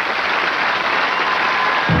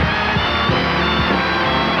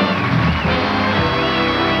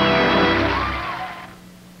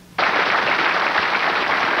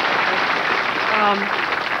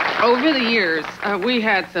 Over the years, we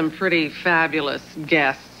had some pretty fabulous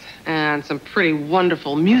guests and some pretty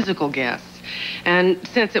wonderful musical guests. And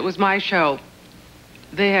since it was my show,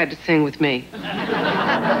 they had to sing with me.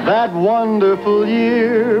 That wonderful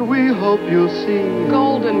year, we hope you'll see.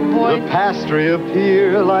 Golden voice. The past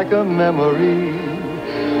reappear like a memory.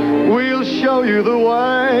 We'll show you the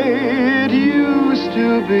way it used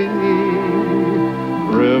to be.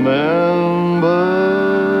 Remember.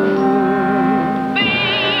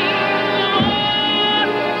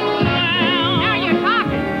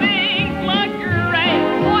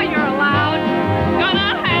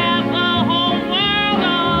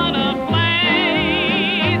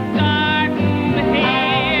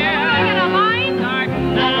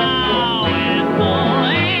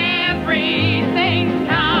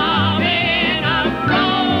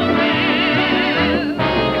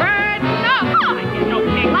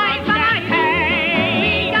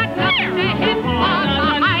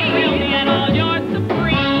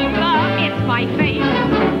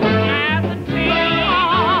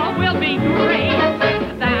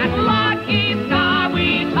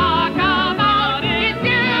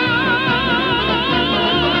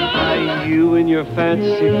 Your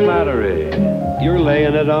fancy flattery, you're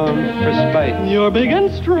laying it on for spite. You're big and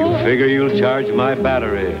strong. You figure you'll charge my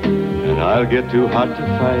battery, and I'll get too hot to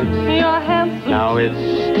fight. You're handsome. Now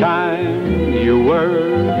it's time you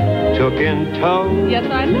were took in tow. Yes,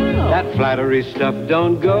 I know. That flattery stuff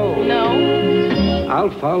don't go. No.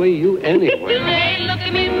 I'll follow you anywhere. Hey, look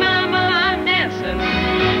at me, mama, I'm dancing,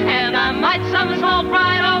 and I might somersault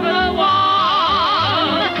right over the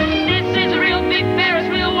wall. This is a real big Ferris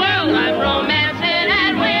wheel world. I'm romancing.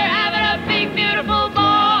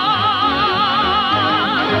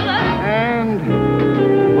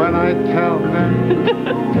 When I tell them,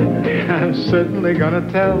 I'm certainly gonna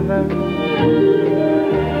tell them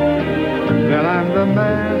that I'm the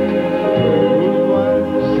man whose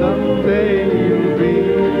wife someday you'll be.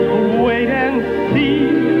 Wait and see.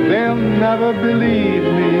 They'll never believe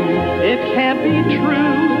me. It can't be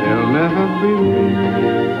true. They'll never believe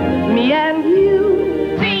me and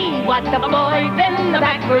you. See what the boys in the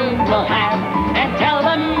back room will have, and tell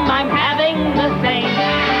them I'm having the same.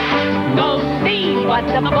 Go see what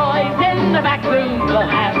the boys in the back room will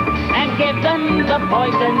have, and give them the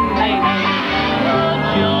poison they name. Oh,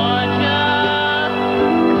 Georgia.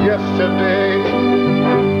 Yesterday,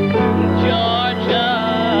 Georgia.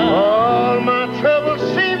 all my troubles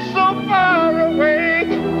seem so far away.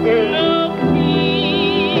 No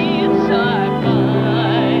peace I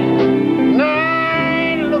find.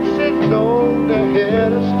 Night looks as though they're here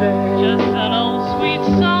to stay. Just an old sweet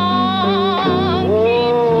song.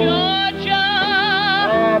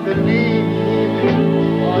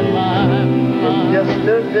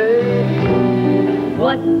 Yesterday.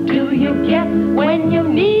 What do you get when you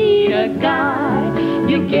need a guy?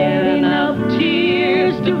 You get enough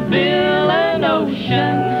tears to fill an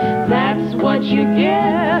ocean. That's what you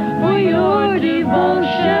get for your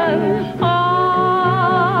devotion.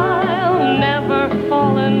 I'll never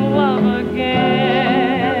fall in love again.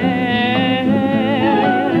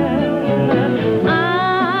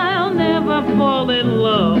 I'll never fall in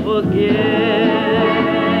love again.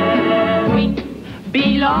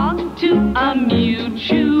 Belong to a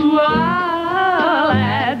mutual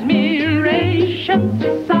admiration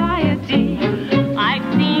society. I've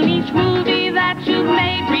seen each movie that you've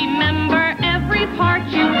made, remember every part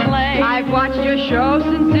you play. I've watched your show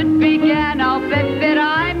since it began. I'll bet that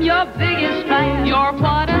I'm your biggest fan. You're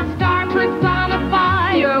what a star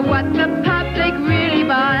personifies. You're what the public really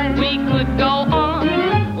buys. We could go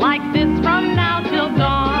on like this from now till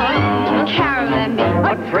dawn. Carol and me.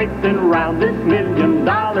 Tracing round this $1 million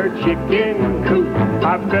chicken coop.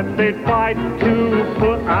 I bet they'd fight to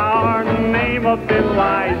put our name up in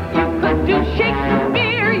lights. You could do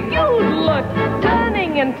Shakespeare, you'd look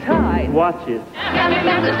stunning in ties. Watch it.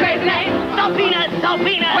 That's a crazy name. So peanuts, so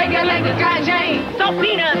peanuts. Wake up like the sky Jane. So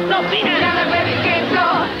peanuts, so peanuts. Now the baby can't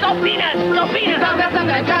floor. So peanuts, so peanuts. Some got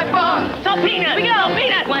something to try for. So peanuts, we go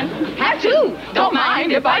peanuts. One, have two. Don't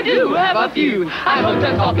mind if I do have a few. I'm hooked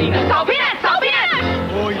on salt peanuts. So peanuts, so peanuts.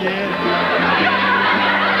 Oh, yeah.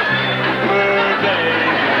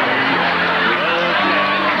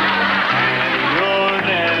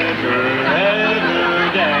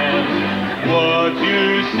 What's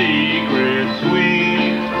your secret,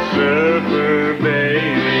 sweet surfer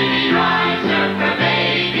baby? Try surfer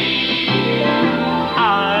baby.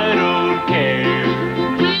 I don't care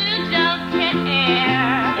You don't care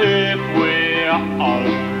if we are.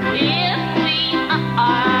 if we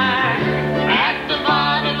are at the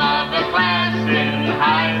bottom of the class In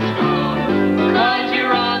high school, 'cause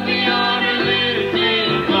you're on the honor list in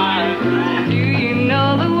my school. Do you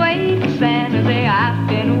know the way San Jose I've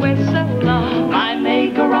been been away so long. I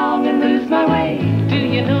may go wrong and lose my way. Do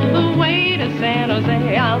you know the way to San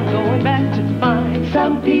Jose? I'm going back to find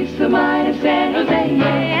some peace of mind in San Jose.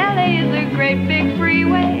 Yeah, LA is a great big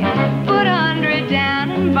freeway. Put 100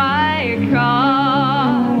 down and buy a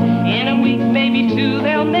car. In a week, maybe two,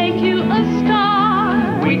 they'll make you a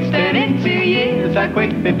star. Weeks turn into years, how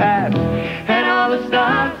quick they pass. And all the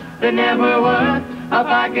stars that never worth a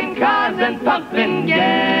parking cars and pumping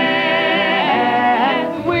gas.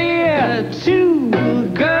 We're two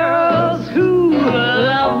girls who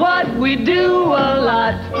love what we do a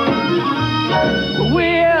lot.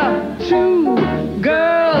 We're two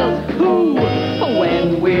girls who,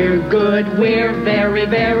 when we're good, we're very,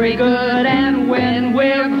 very good. And when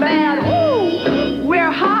we're bad, ooh,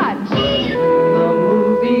 we're hot. The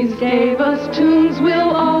movies gave us tunes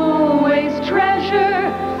we'll always treasure.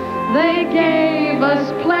 They gave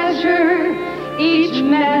us pleasure. Each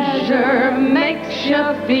measure makes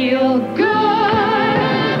you feel good.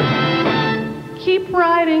 Keep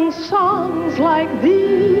writing songs like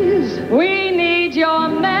these. We need your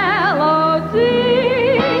melody.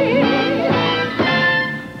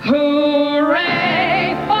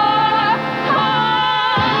 Hooray for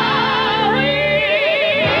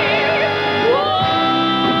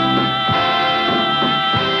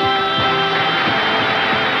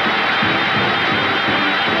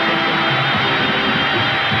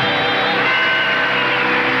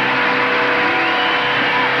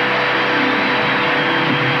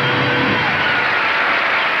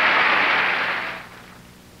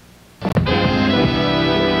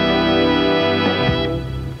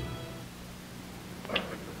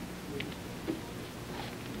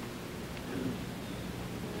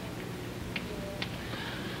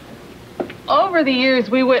Over the years,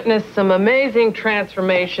 we witnessed some amazing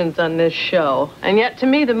transformations on this show, and yet to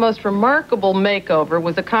me, the most remarkable makeover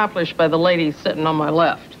was accomplished by the lady sitting on my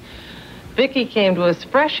left. Vicki came to us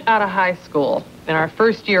fresh out of high school in our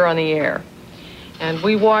first year on the air, and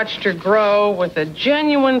we watched her grow with a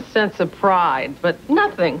genuine sense of pride, but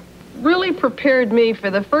nothing really prepared me for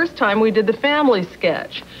the first time we did the family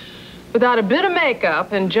sketch. Without a bit of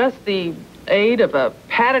makeup and just the aid of a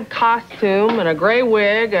padded costume and a gray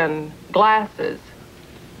wig and glasses,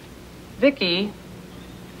 Vicki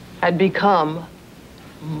had become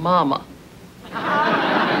Mama.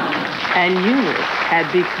 And Eunice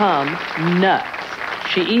had become nuts.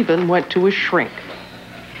 She even went to a shrink.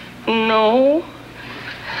 No.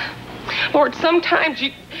 Lord, sometimes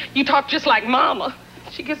you talk just like Mama.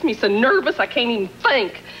 She gets me so nervous I can't even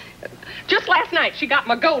think. Just last night, she got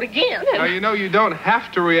my goat again. Now, you know, you don't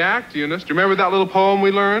have to react, Eunice. Do you remember that little poem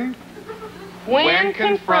we learned? When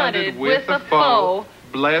confronted with a foe,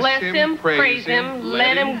 bless him, praise him,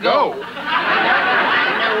 let him go.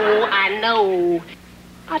 I know.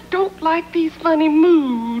 I don't like these funny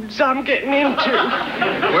moods I'm getting into.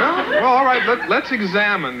 Well, all right, let's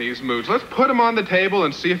examine these moods. Let's put them on the table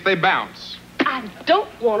and see if they bounce. I don't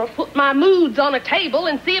want to put my moods on a table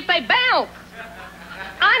and see if they bounce.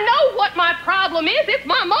 I know what my problem is. It's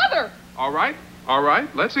my mother. All right,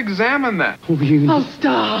 let's examine that. Oh,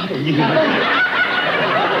 stop.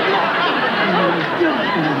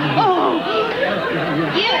 Oh.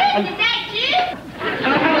 Eunice, is that you?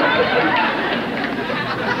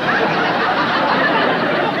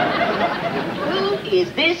 Who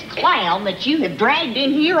is this clown that you have dragged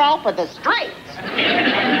in here off of the streets?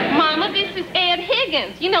 Mama, this is Ed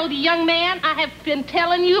Higgins. You know, the young man I have been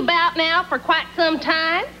telling you about now for quite some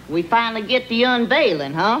time. We finally get the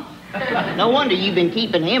unveiling, huh? No wonder you've been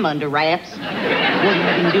keeping him under wraps. What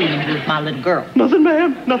have you been doing with my little girl? Nothing,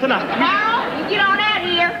 ma'am. Nothing. Carl, you get on out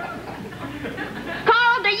here.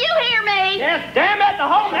 Carl, do you hear me? Yes, damn it, the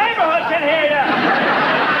whole neighborhood can hear you.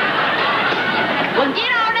 Well, get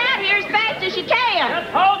on out here as fast as you can.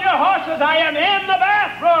 Just hold your horses, I am in the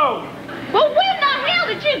bathroom. Well, when the hell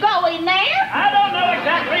did you go in there? I don't know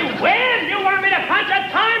exactly when. You want me to punch a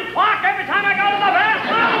time clock every time I go to the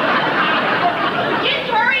bathroom? Just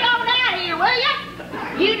hurry on out here, will you?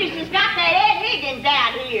 Eunice has got that Ed Higgins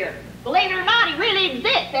out here. Believe it or not, he really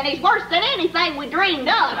exists, and he's worse than anything we dreamed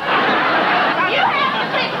of. You have to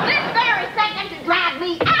fix this very second to drive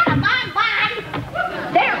me out of my mind.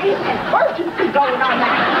 There is an emergency going on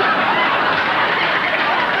now.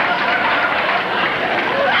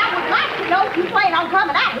 If you plan on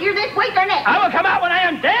coming out here this week or next. I will come out when I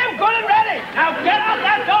am damn good and ready. Now get out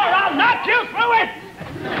that door, I'll knock you through it.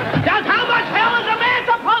 Just how much hell is a man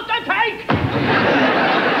supposed to take?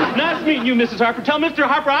 Nice meeting you, Mrs. Harper. Tell Mr.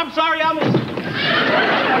 Harper I'm sorry I was...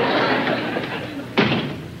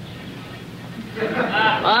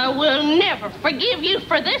 I will never forgive you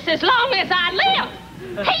for this as long as I live.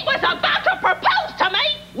 He was about to propose to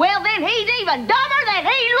me. Well, then he's even dumber than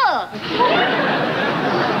he looks.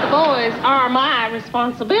 The boys are my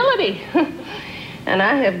responsibility. And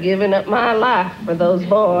I have given up my life for those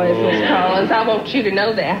boys, Miss Collins. I want you to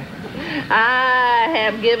know that. I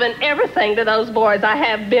have given everything to those boys. I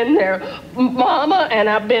have been their mama, and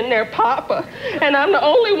I've been their papa. And I'm the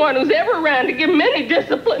only one who's ever around to give them any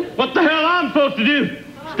discipline. What the hell I'm supposed to do?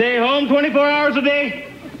 Stay home 24 hours a day?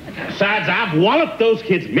 Besides, I've walloped those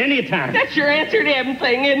kids many a time. That's your answer to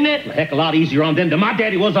everything, isn't it? A heck of a lot easier on them than my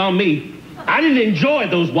daddy was on me. I didn't enjoy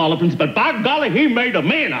those wallopings, but by golly, he made a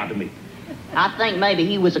man out of me. I think maybe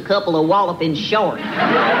he was a couple of walloping short.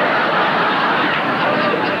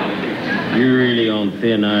 You're really on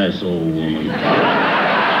thin ice, old woman.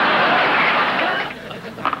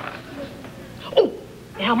 Oh,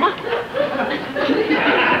 Alma.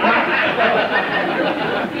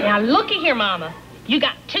 Now, looky here, Mama. You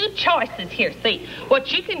got two choices here, see.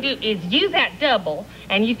 What you can do is use that double,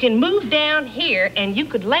 and you can move down here, and you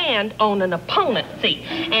could land on an opponent, see.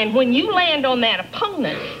 And when you land on that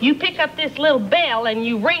opponent, you pick up this little bell, and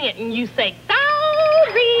you ring it, and you say,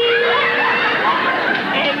 sorry.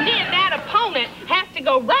 And then that opponent has to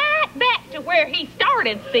go right back to where he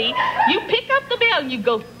started, see. You pick up the bell, and you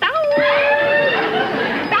go, sorry.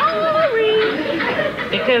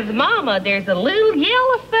 Because, Mama, there's a little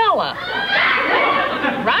yellow fella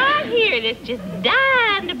right here that's just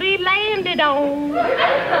dying to be landed on.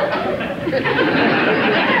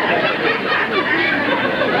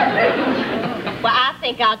 Well, I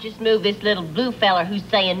think I'll just move this little blue fella who's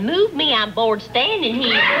saying, move me, I'm bored standing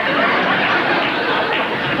here.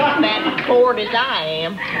 That's bored as I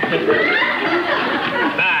am.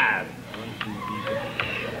 5.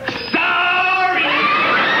 Sorry!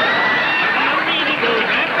 I'm ready to go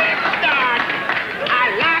right back to start. I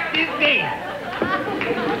like this game.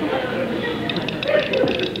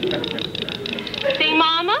 See,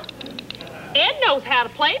 Mama? Ed knows how to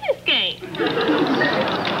play this game.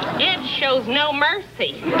 Ed shows no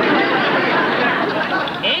mercy.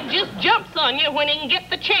 Ed just jumps on you when he can get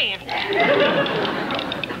the chance.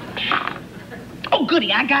 Oh,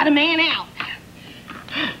 goody, I got a man out.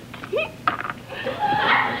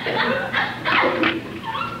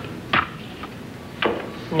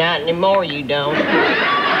 Not anymore, you don't. Sorry.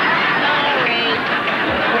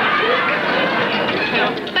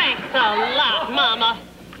 Well, thanks a lot, Mama.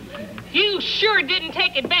 You sure didn't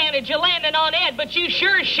take advantage of landing on Ed, but you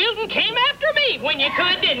sure as shooting came after me when you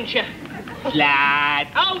could, didn't you? Slide.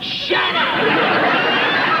 Oh, shut up!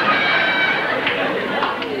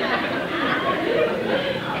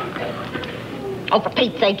 Oh, for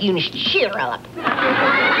Pete's sake, Eunice, cheer up.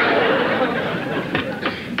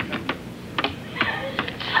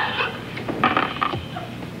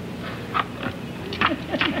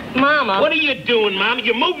 Mama. What are you doing, Mama?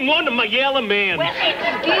 You're moving one of my yellow men. Well,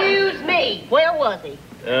 excuse me. Where was he?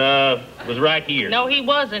 Was right here. No, he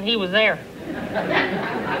wasn't. He was there.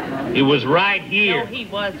 He was right here. No, he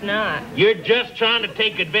was not. You're just trying to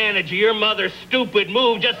take advantage of your mother's stupid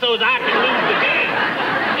move just so as I can lose the game.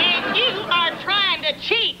 And you are trying to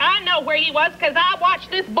cheat. I know where he was because I watched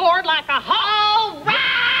this board like a hawk. All right!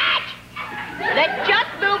 Let's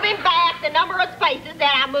just move him back the number of spaces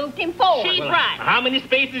that I moved him forward. She's right. How many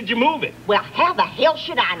spaces did you move it? Well, how the hell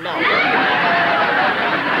should I know?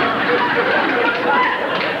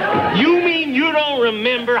 You mean you don't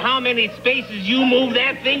remember how many spaces you moved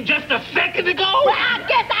that thing just a second ago? Well, I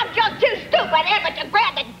guess I'm just too stupid ever to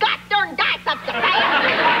grab the goddamn dice up the pants.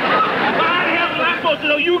 How the hell was I supposed to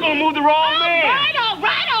know you were going to move the wrong man? All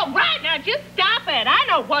right. Now, just stop it. I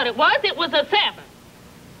know what it was. It was a 7.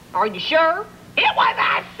 Are you sure? It was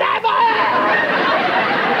a 7!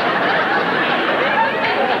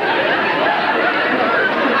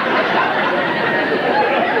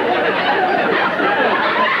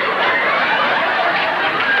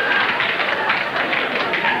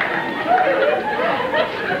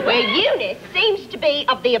 Well, Eunice seems to be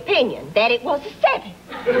of the opinion that it was a 7.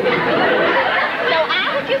 So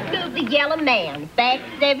I will just move the yellow man back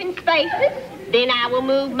 7 spaces. Then I will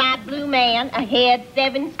move my blue man ahead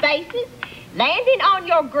 7 spaces, landing on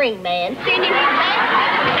your green man, sending him back.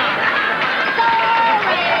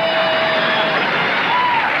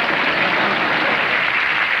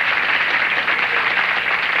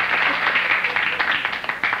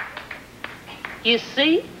 Sorry. You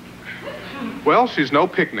see? Well, she's no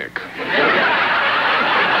picnic.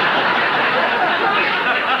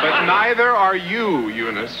 But neither are you,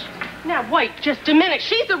 Eunice. Now, wait just a minute.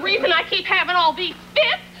 She's the reason I keep having all these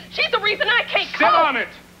fits. She's the reason I can't Sit on it.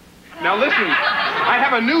 Now listen, I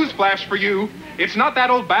have a news flash for you. It's not that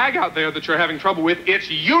old bag out there that you're having trouble with. It's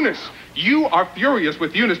Eunice. You are furious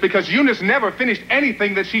with Eunice because Eunice never finished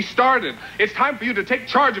anything that she started. It's time for you to take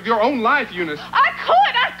charge of your own life, Eunice. I could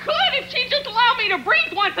if she'd just allow me to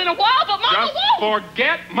breathe once in a while, but Mama Just won't.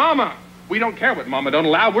 forget Mama. We don't care what Mama don't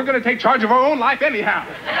allow. We're going to take charge of our own life anyhow.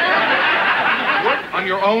 Work on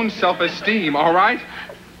your own self-esteem, all right?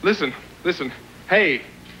 Listen. Hey,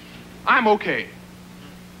 I'm okay.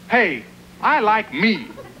 Hey, I like me.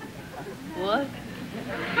 What?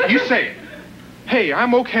 You say it. Hey,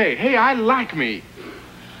 I'm okay. Hey, I like me.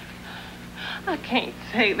 I can't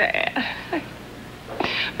say that.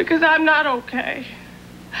 Because I'm not okay.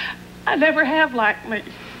 I never have liked me.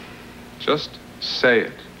 Just say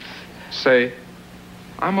it. Say,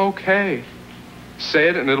 I'm okay. Say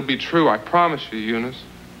it and it'll be true. I promise you, Eunice.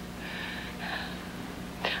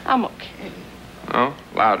 I'm okay. Oh,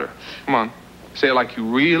 louder. Come on. Say it like you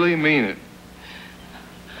really mean it.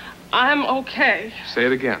 I'm okay. Say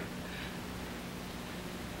it again.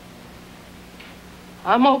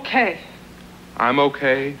 I'm okay. I'm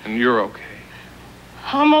okay and you're okay.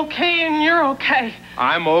 I'm okay and you're okay.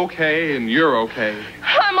 I'm okay and you're okay.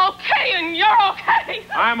 I'm okay and you're okay.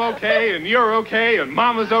 I'm okay and you're okay and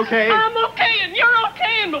Mama's okay. I'm okay and you're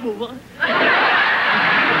okay and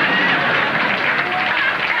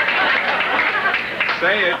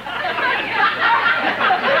Say it.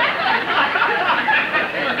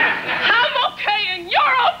 I'm okay and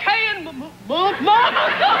you're okay and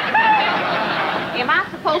Mama's okay. Am I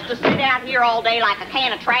supposed to sit out here all day like a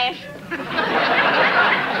can of trash?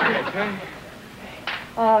 Okay.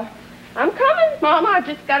 I'm coming, Mama. I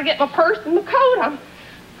just got to get my purse and the coat.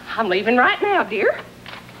 I'm leaving right now, dear.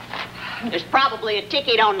 There's probably a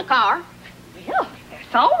ticket on the car. Well,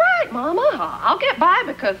 that's all right, Mama. I'll get by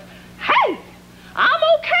because, hey, I'm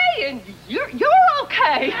okay and you're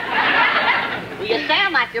okay. Well, you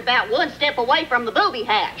sound like you're about one step away from the booby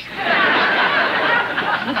hatch.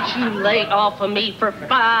 Would you lay off of me for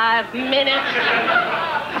 5 minutes?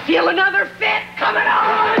 I feel another fit coming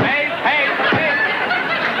on. Hey.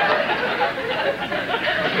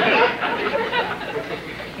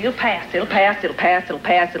 It'll pass.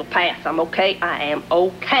 I'm okay. I am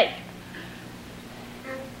okay.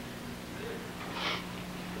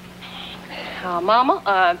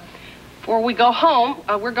 Mama, before we go home,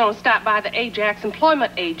 we're going to stop by the Ajax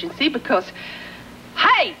Employment Agency because,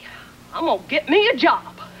 hey, I'm going to get me a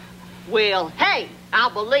job. Well, hey, I'll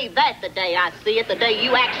believe that the day I see it, the day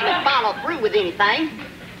you actually follow through with anything.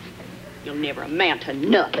 You'll never amount to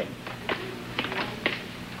nothing.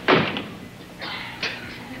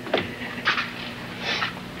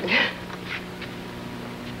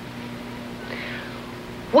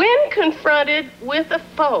 When confronted with a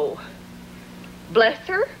foe, bless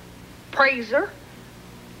her, praise her,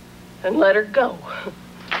 and let her go.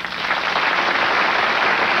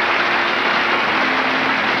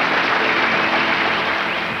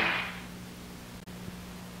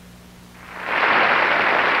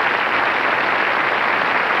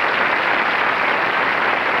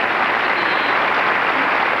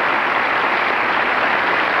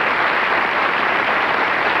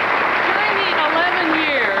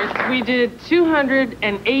 We did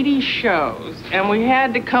 280 shows, and we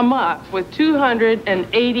had to come up with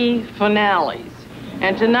 280 finales.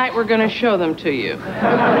 And tonight we're going to show them to you.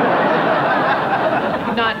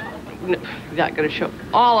 Not going to show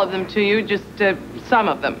all of them to you, just some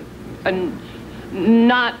of them. And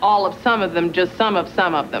not all of some of them, just some of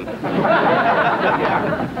them. I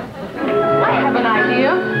have an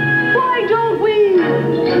idea. Why don't we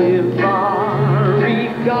give our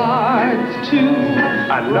regards to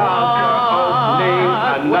another opening,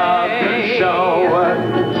 another show.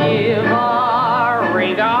 Give our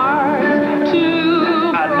regards to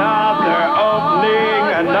another opening,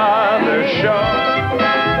 another show.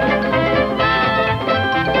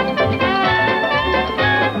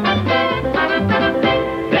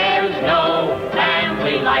 There's no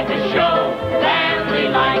family like a show, family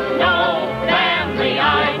like no family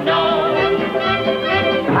I know.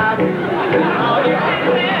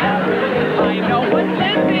 I know what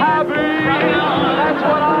this is. Happy. That's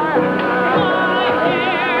what I am.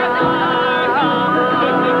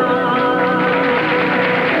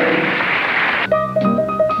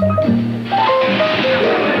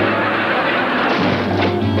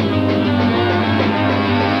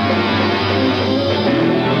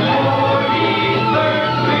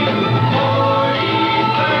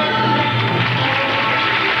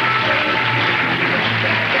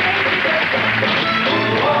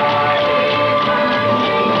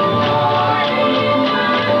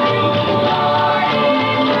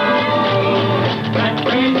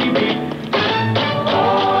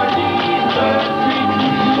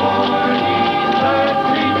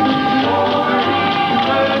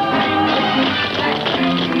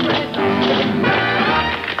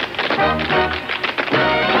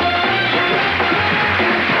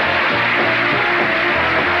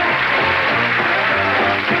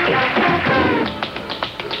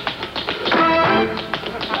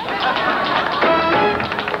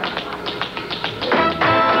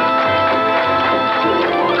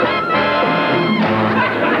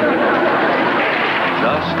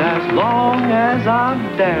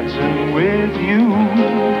 dancing with you,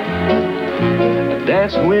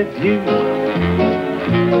 dancing with you,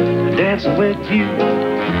 dancing with you,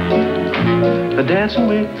 dancing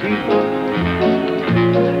with you,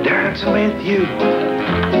 dancing with you,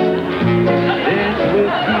 dancing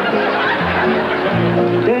with you,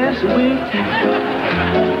 dancing with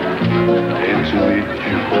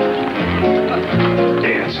you,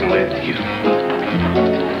 dancing with you, dancing with you,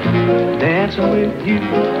 dancing with you,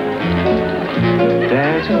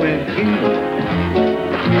 dancing with you,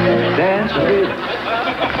 dancing with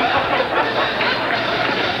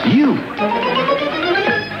you.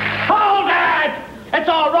 Hold it! It's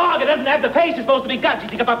all wrong. It doesn't have the pace. It's supposed to be gutsy.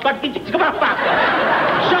 Show it,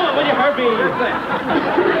 will you, Herbie?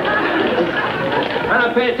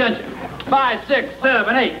 Now pay attention. 5, 6,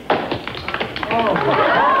 7, 8.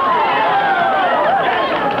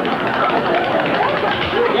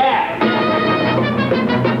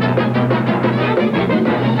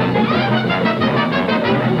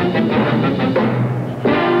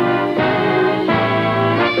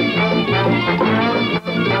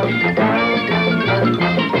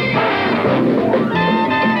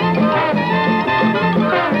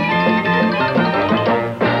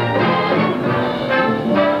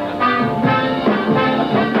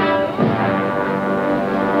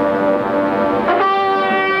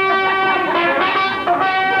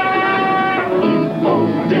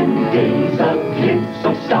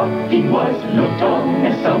 Was looked on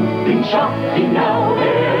as something shocking. Now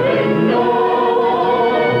heaven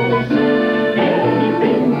knows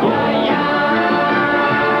anything goes.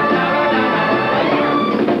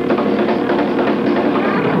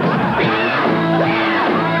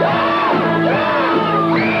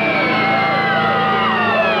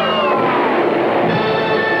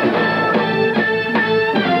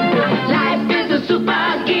 Life is a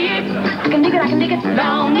super gift. I can dig it, I can dig it.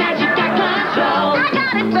 Long as you got control. I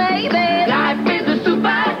got it, baby. Life is a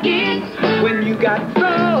super gift. When you got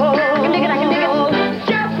soul, I can dig it, I can dig it.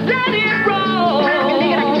 just let it roll. I can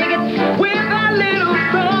dig it, I can dig it. With a little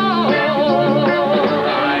soul.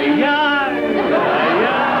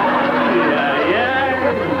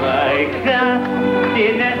 My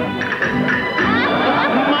continent,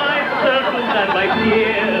 my circles and my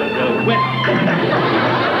tears are wet.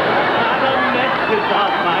 The message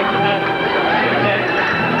of my continent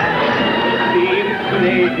seems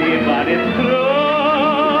crazy, but it's true.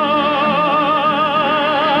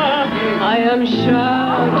 I am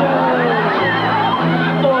shadowed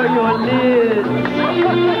for your lids.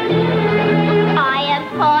 I am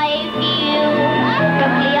poised you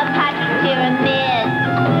from Cleopatra pyramid.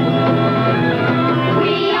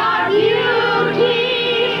 We are beauty.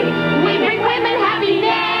 We bring women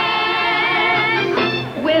happiness.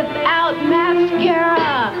 Without mascara,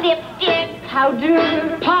 Lipstick,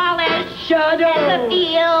 powder, polish, shadow, and the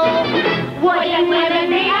feel. Wouldn't women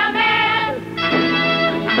be a man?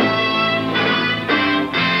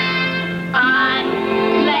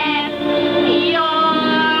 Unless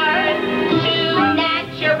you're true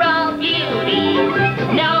natural beauty.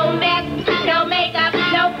 No mess, no makeup,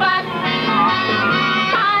 no fuss.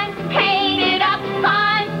 Untainted up,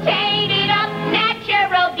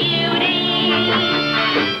 natural beauty.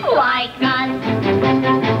 Like us.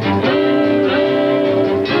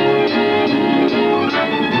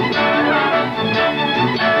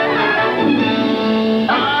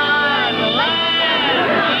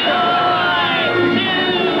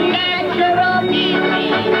 Natural beauty.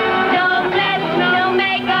 No mess, no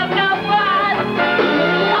makeup, no fuss.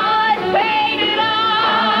 Untainted up,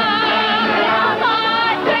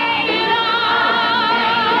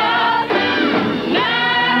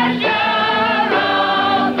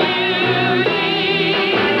 natural beauty.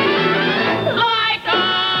 Like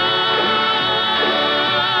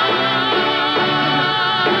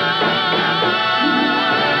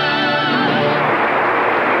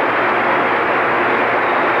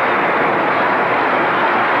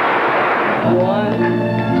one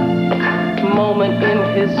moment in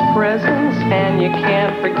his presence, and you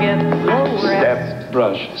can't forget the rest. Step,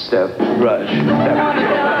 brush, step, brush, step,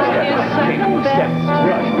 step,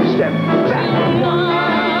 brush, step,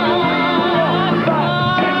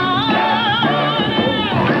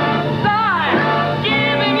 back.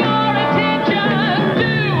 giving your attention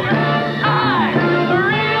to, I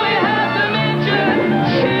really have to mention,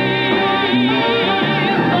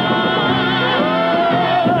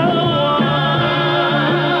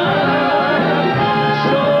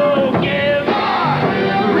 So give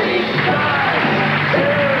restart.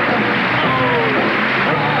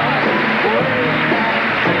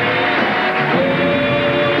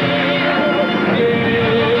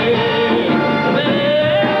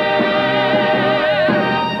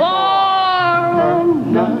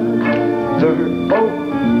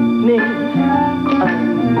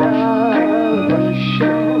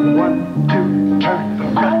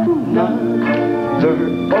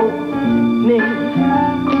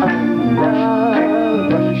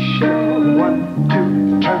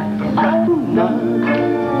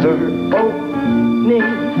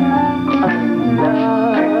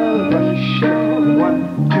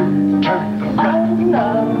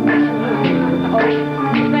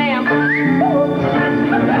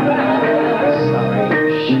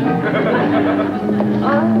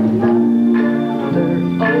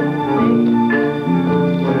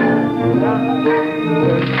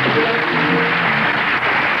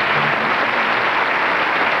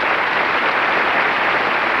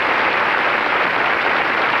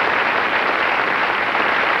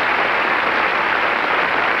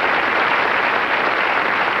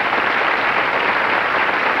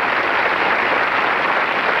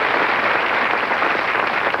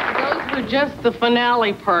 just the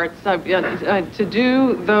finale parts. To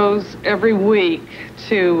do those every week,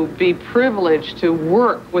 to be privileged to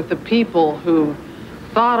work with the people who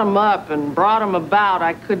thought them up and brought them about.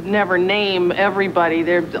 I could never name everybody.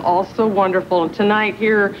 They're all so wonderful. And tonight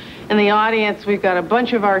here in the audience, we've got a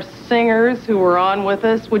bunch of our singers who are on with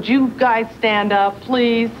us. Would you guys stand up,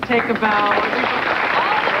 please? Take a bow.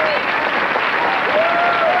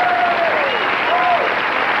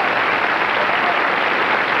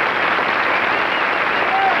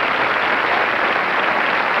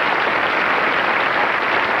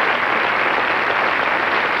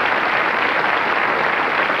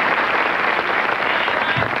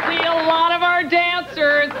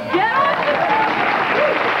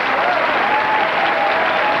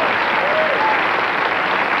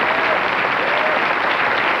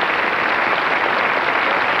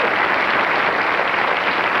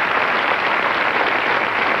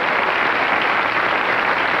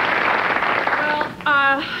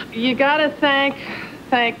 You gotta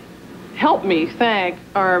help me thank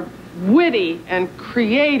our witty and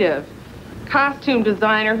creative costume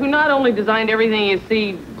designer who not only designed everything you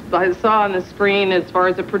saw on the screen as far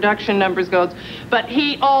as the production numbers goes, but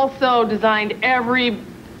he also designed every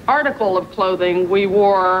article of clothing we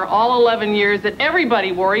wore all 11 years that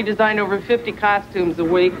everybody wore. He designed over 50 costumes a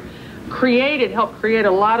week. Helped create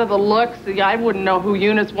a lot of the looks. I wouldn't know who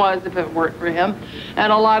Eunice was if it weren't for him,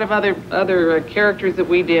 and a lot of other characters that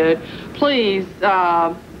we did. Please,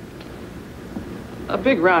 a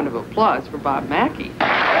big round of applause for Bob Mackey.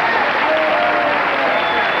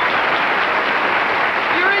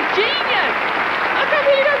 You're a genius. How come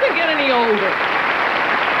he doesn't get any older?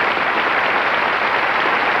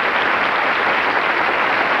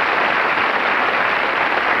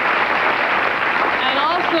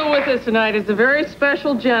 With us tonight is a very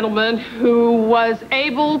special gentleman who was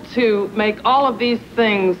able to make all of these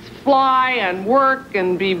things fly and work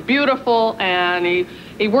and be beautiful, and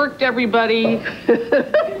he worked everybody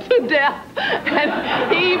to death,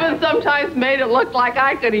 and he even sometimes made it look like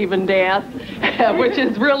I could even dance, which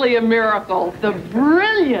is really a miracle. The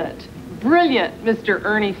brilliant Mr.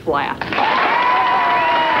 Ernie Flatt.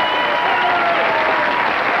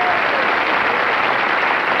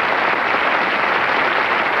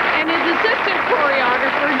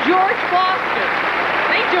 Choreographer George Foster.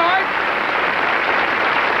 Hey, George.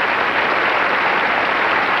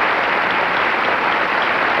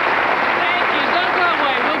 Thank you. Don't go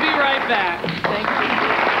away. We'll be right back. Thank you.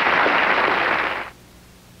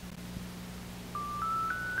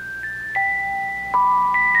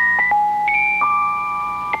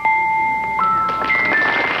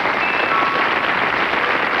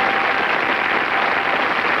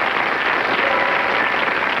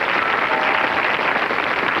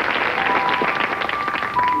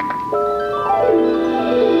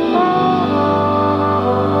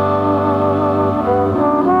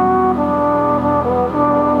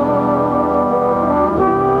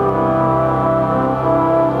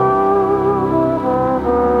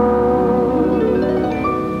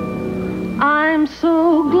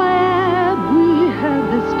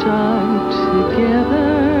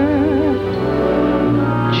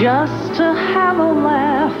 Just to have a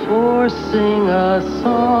laugh or sing a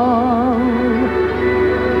song.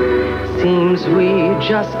 Seems we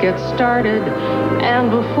just get started, and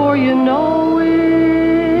before you know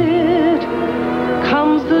it,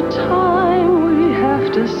 comes the time we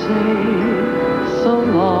have to say so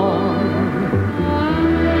long.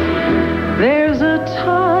 There's a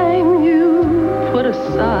time you put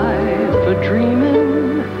aside for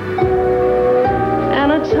dreaming,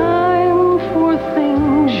 and a time for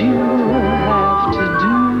things you have to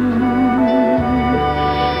do.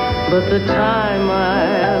 But the time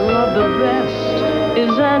I love the best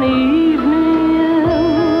is an evening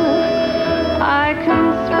I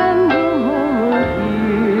can spend a moment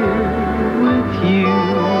here with you.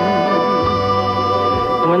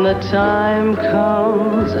 When the time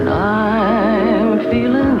comes and I'm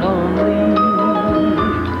feeling lonely,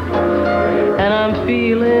 and I'm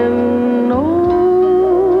feeling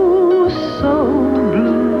oh so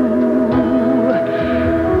blue,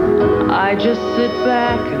 I just sit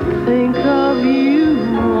back and think of you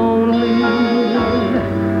only,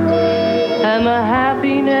 and the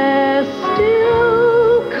happiness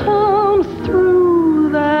still comes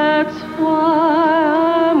through. That's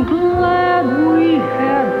why I'm glad we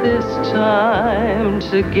had this time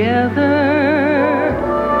together,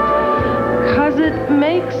 'cause it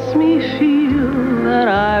makes me feel that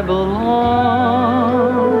I belong.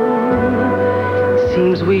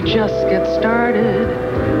 Seems we just get started,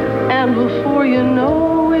 and before you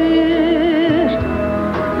know it,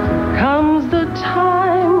 comes the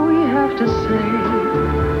time we have to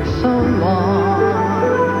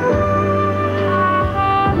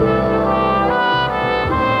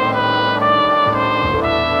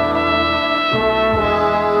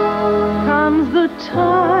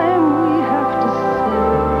time we have to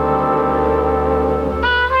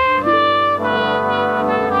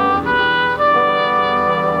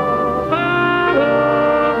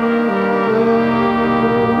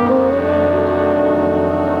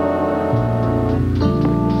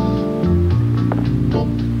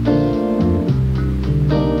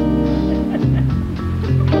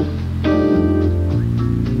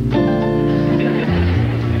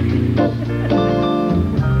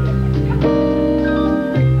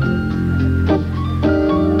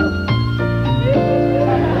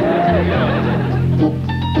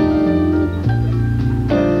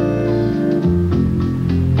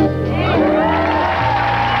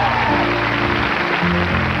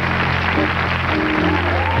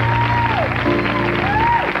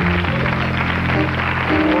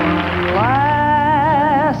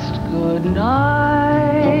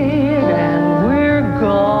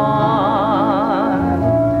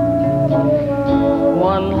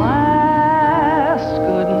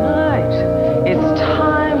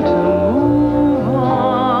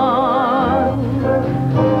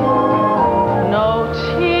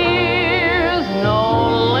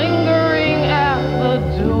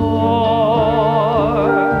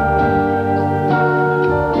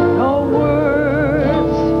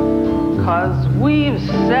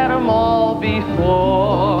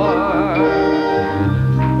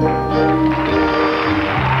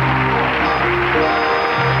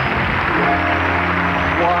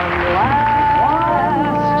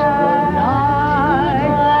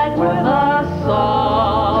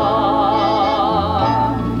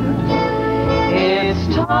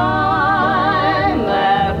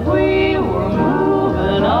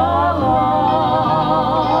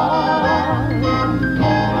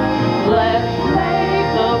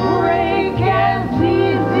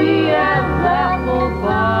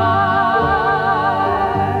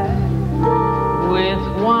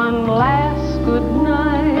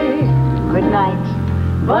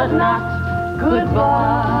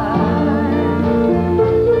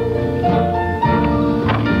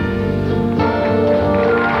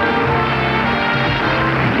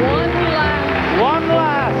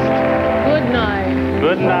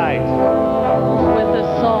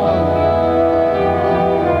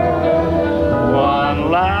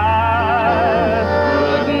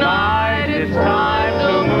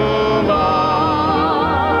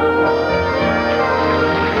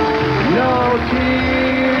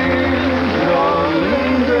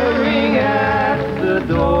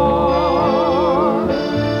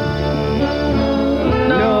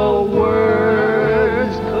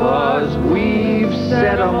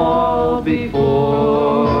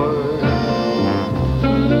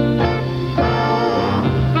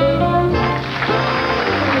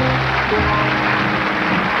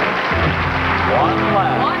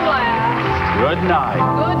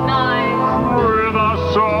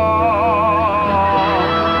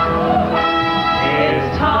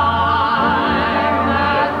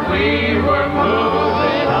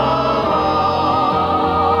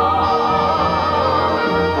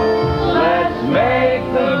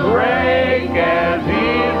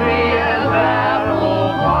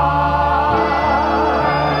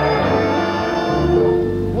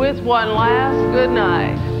one last good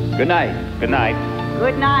night. Good night. Good night.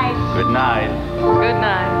 Good night. Good night. Good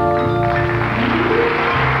night.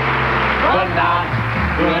 Good night.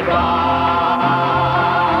 Goodbye.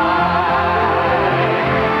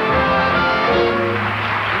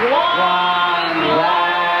 One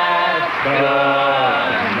last good night.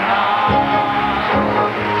 One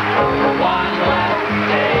last day. One last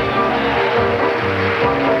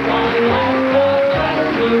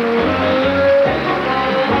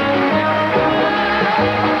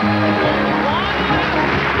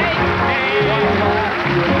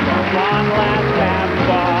one last have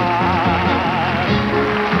fun.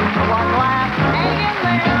 One last hang in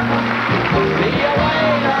there. See you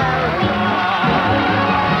later.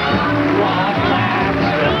 One last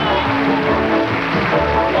day.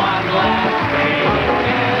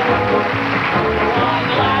 One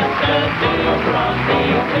last adieu from me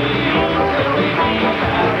to you till we meet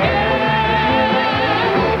again.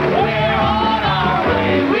 We're on our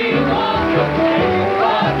way. We want to stay,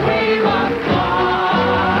 but we must fly.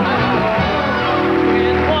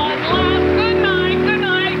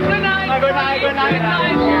 Good night,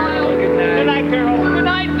 Carol. Good night, Carol. Good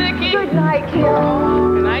night, Vicki. Good night, Carol.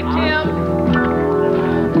 Good night, Tim.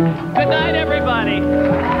 Good night, everybody.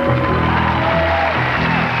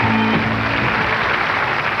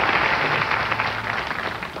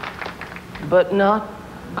 But not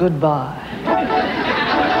goodbye.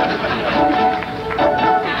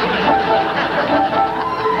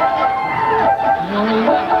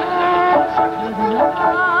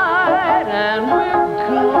 and we're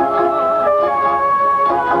gone.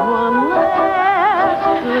 One last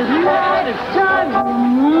good night, it's time to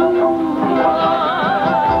move on.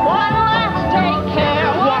 One last take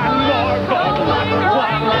care, one more good luck,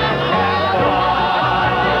 one last have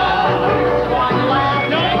fun. One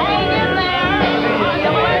last hang in there,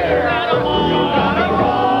 you gotta move, gotta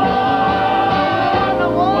run.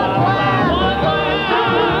 One last good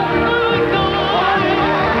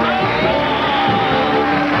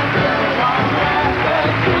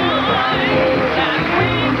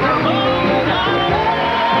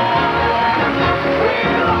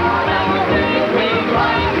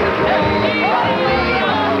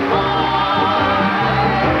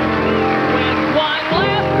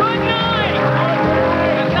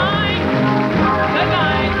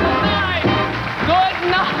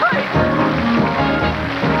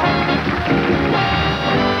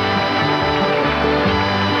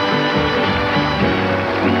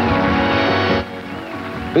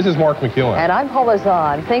This is Mark McEwen. And I'm Paula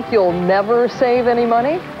Zahn. Think you'll never save any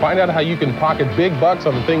money? Find out how you can pocket big bucks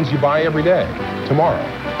on the things you buy every day. Tomorrow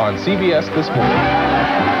on CBS This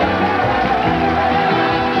Morning.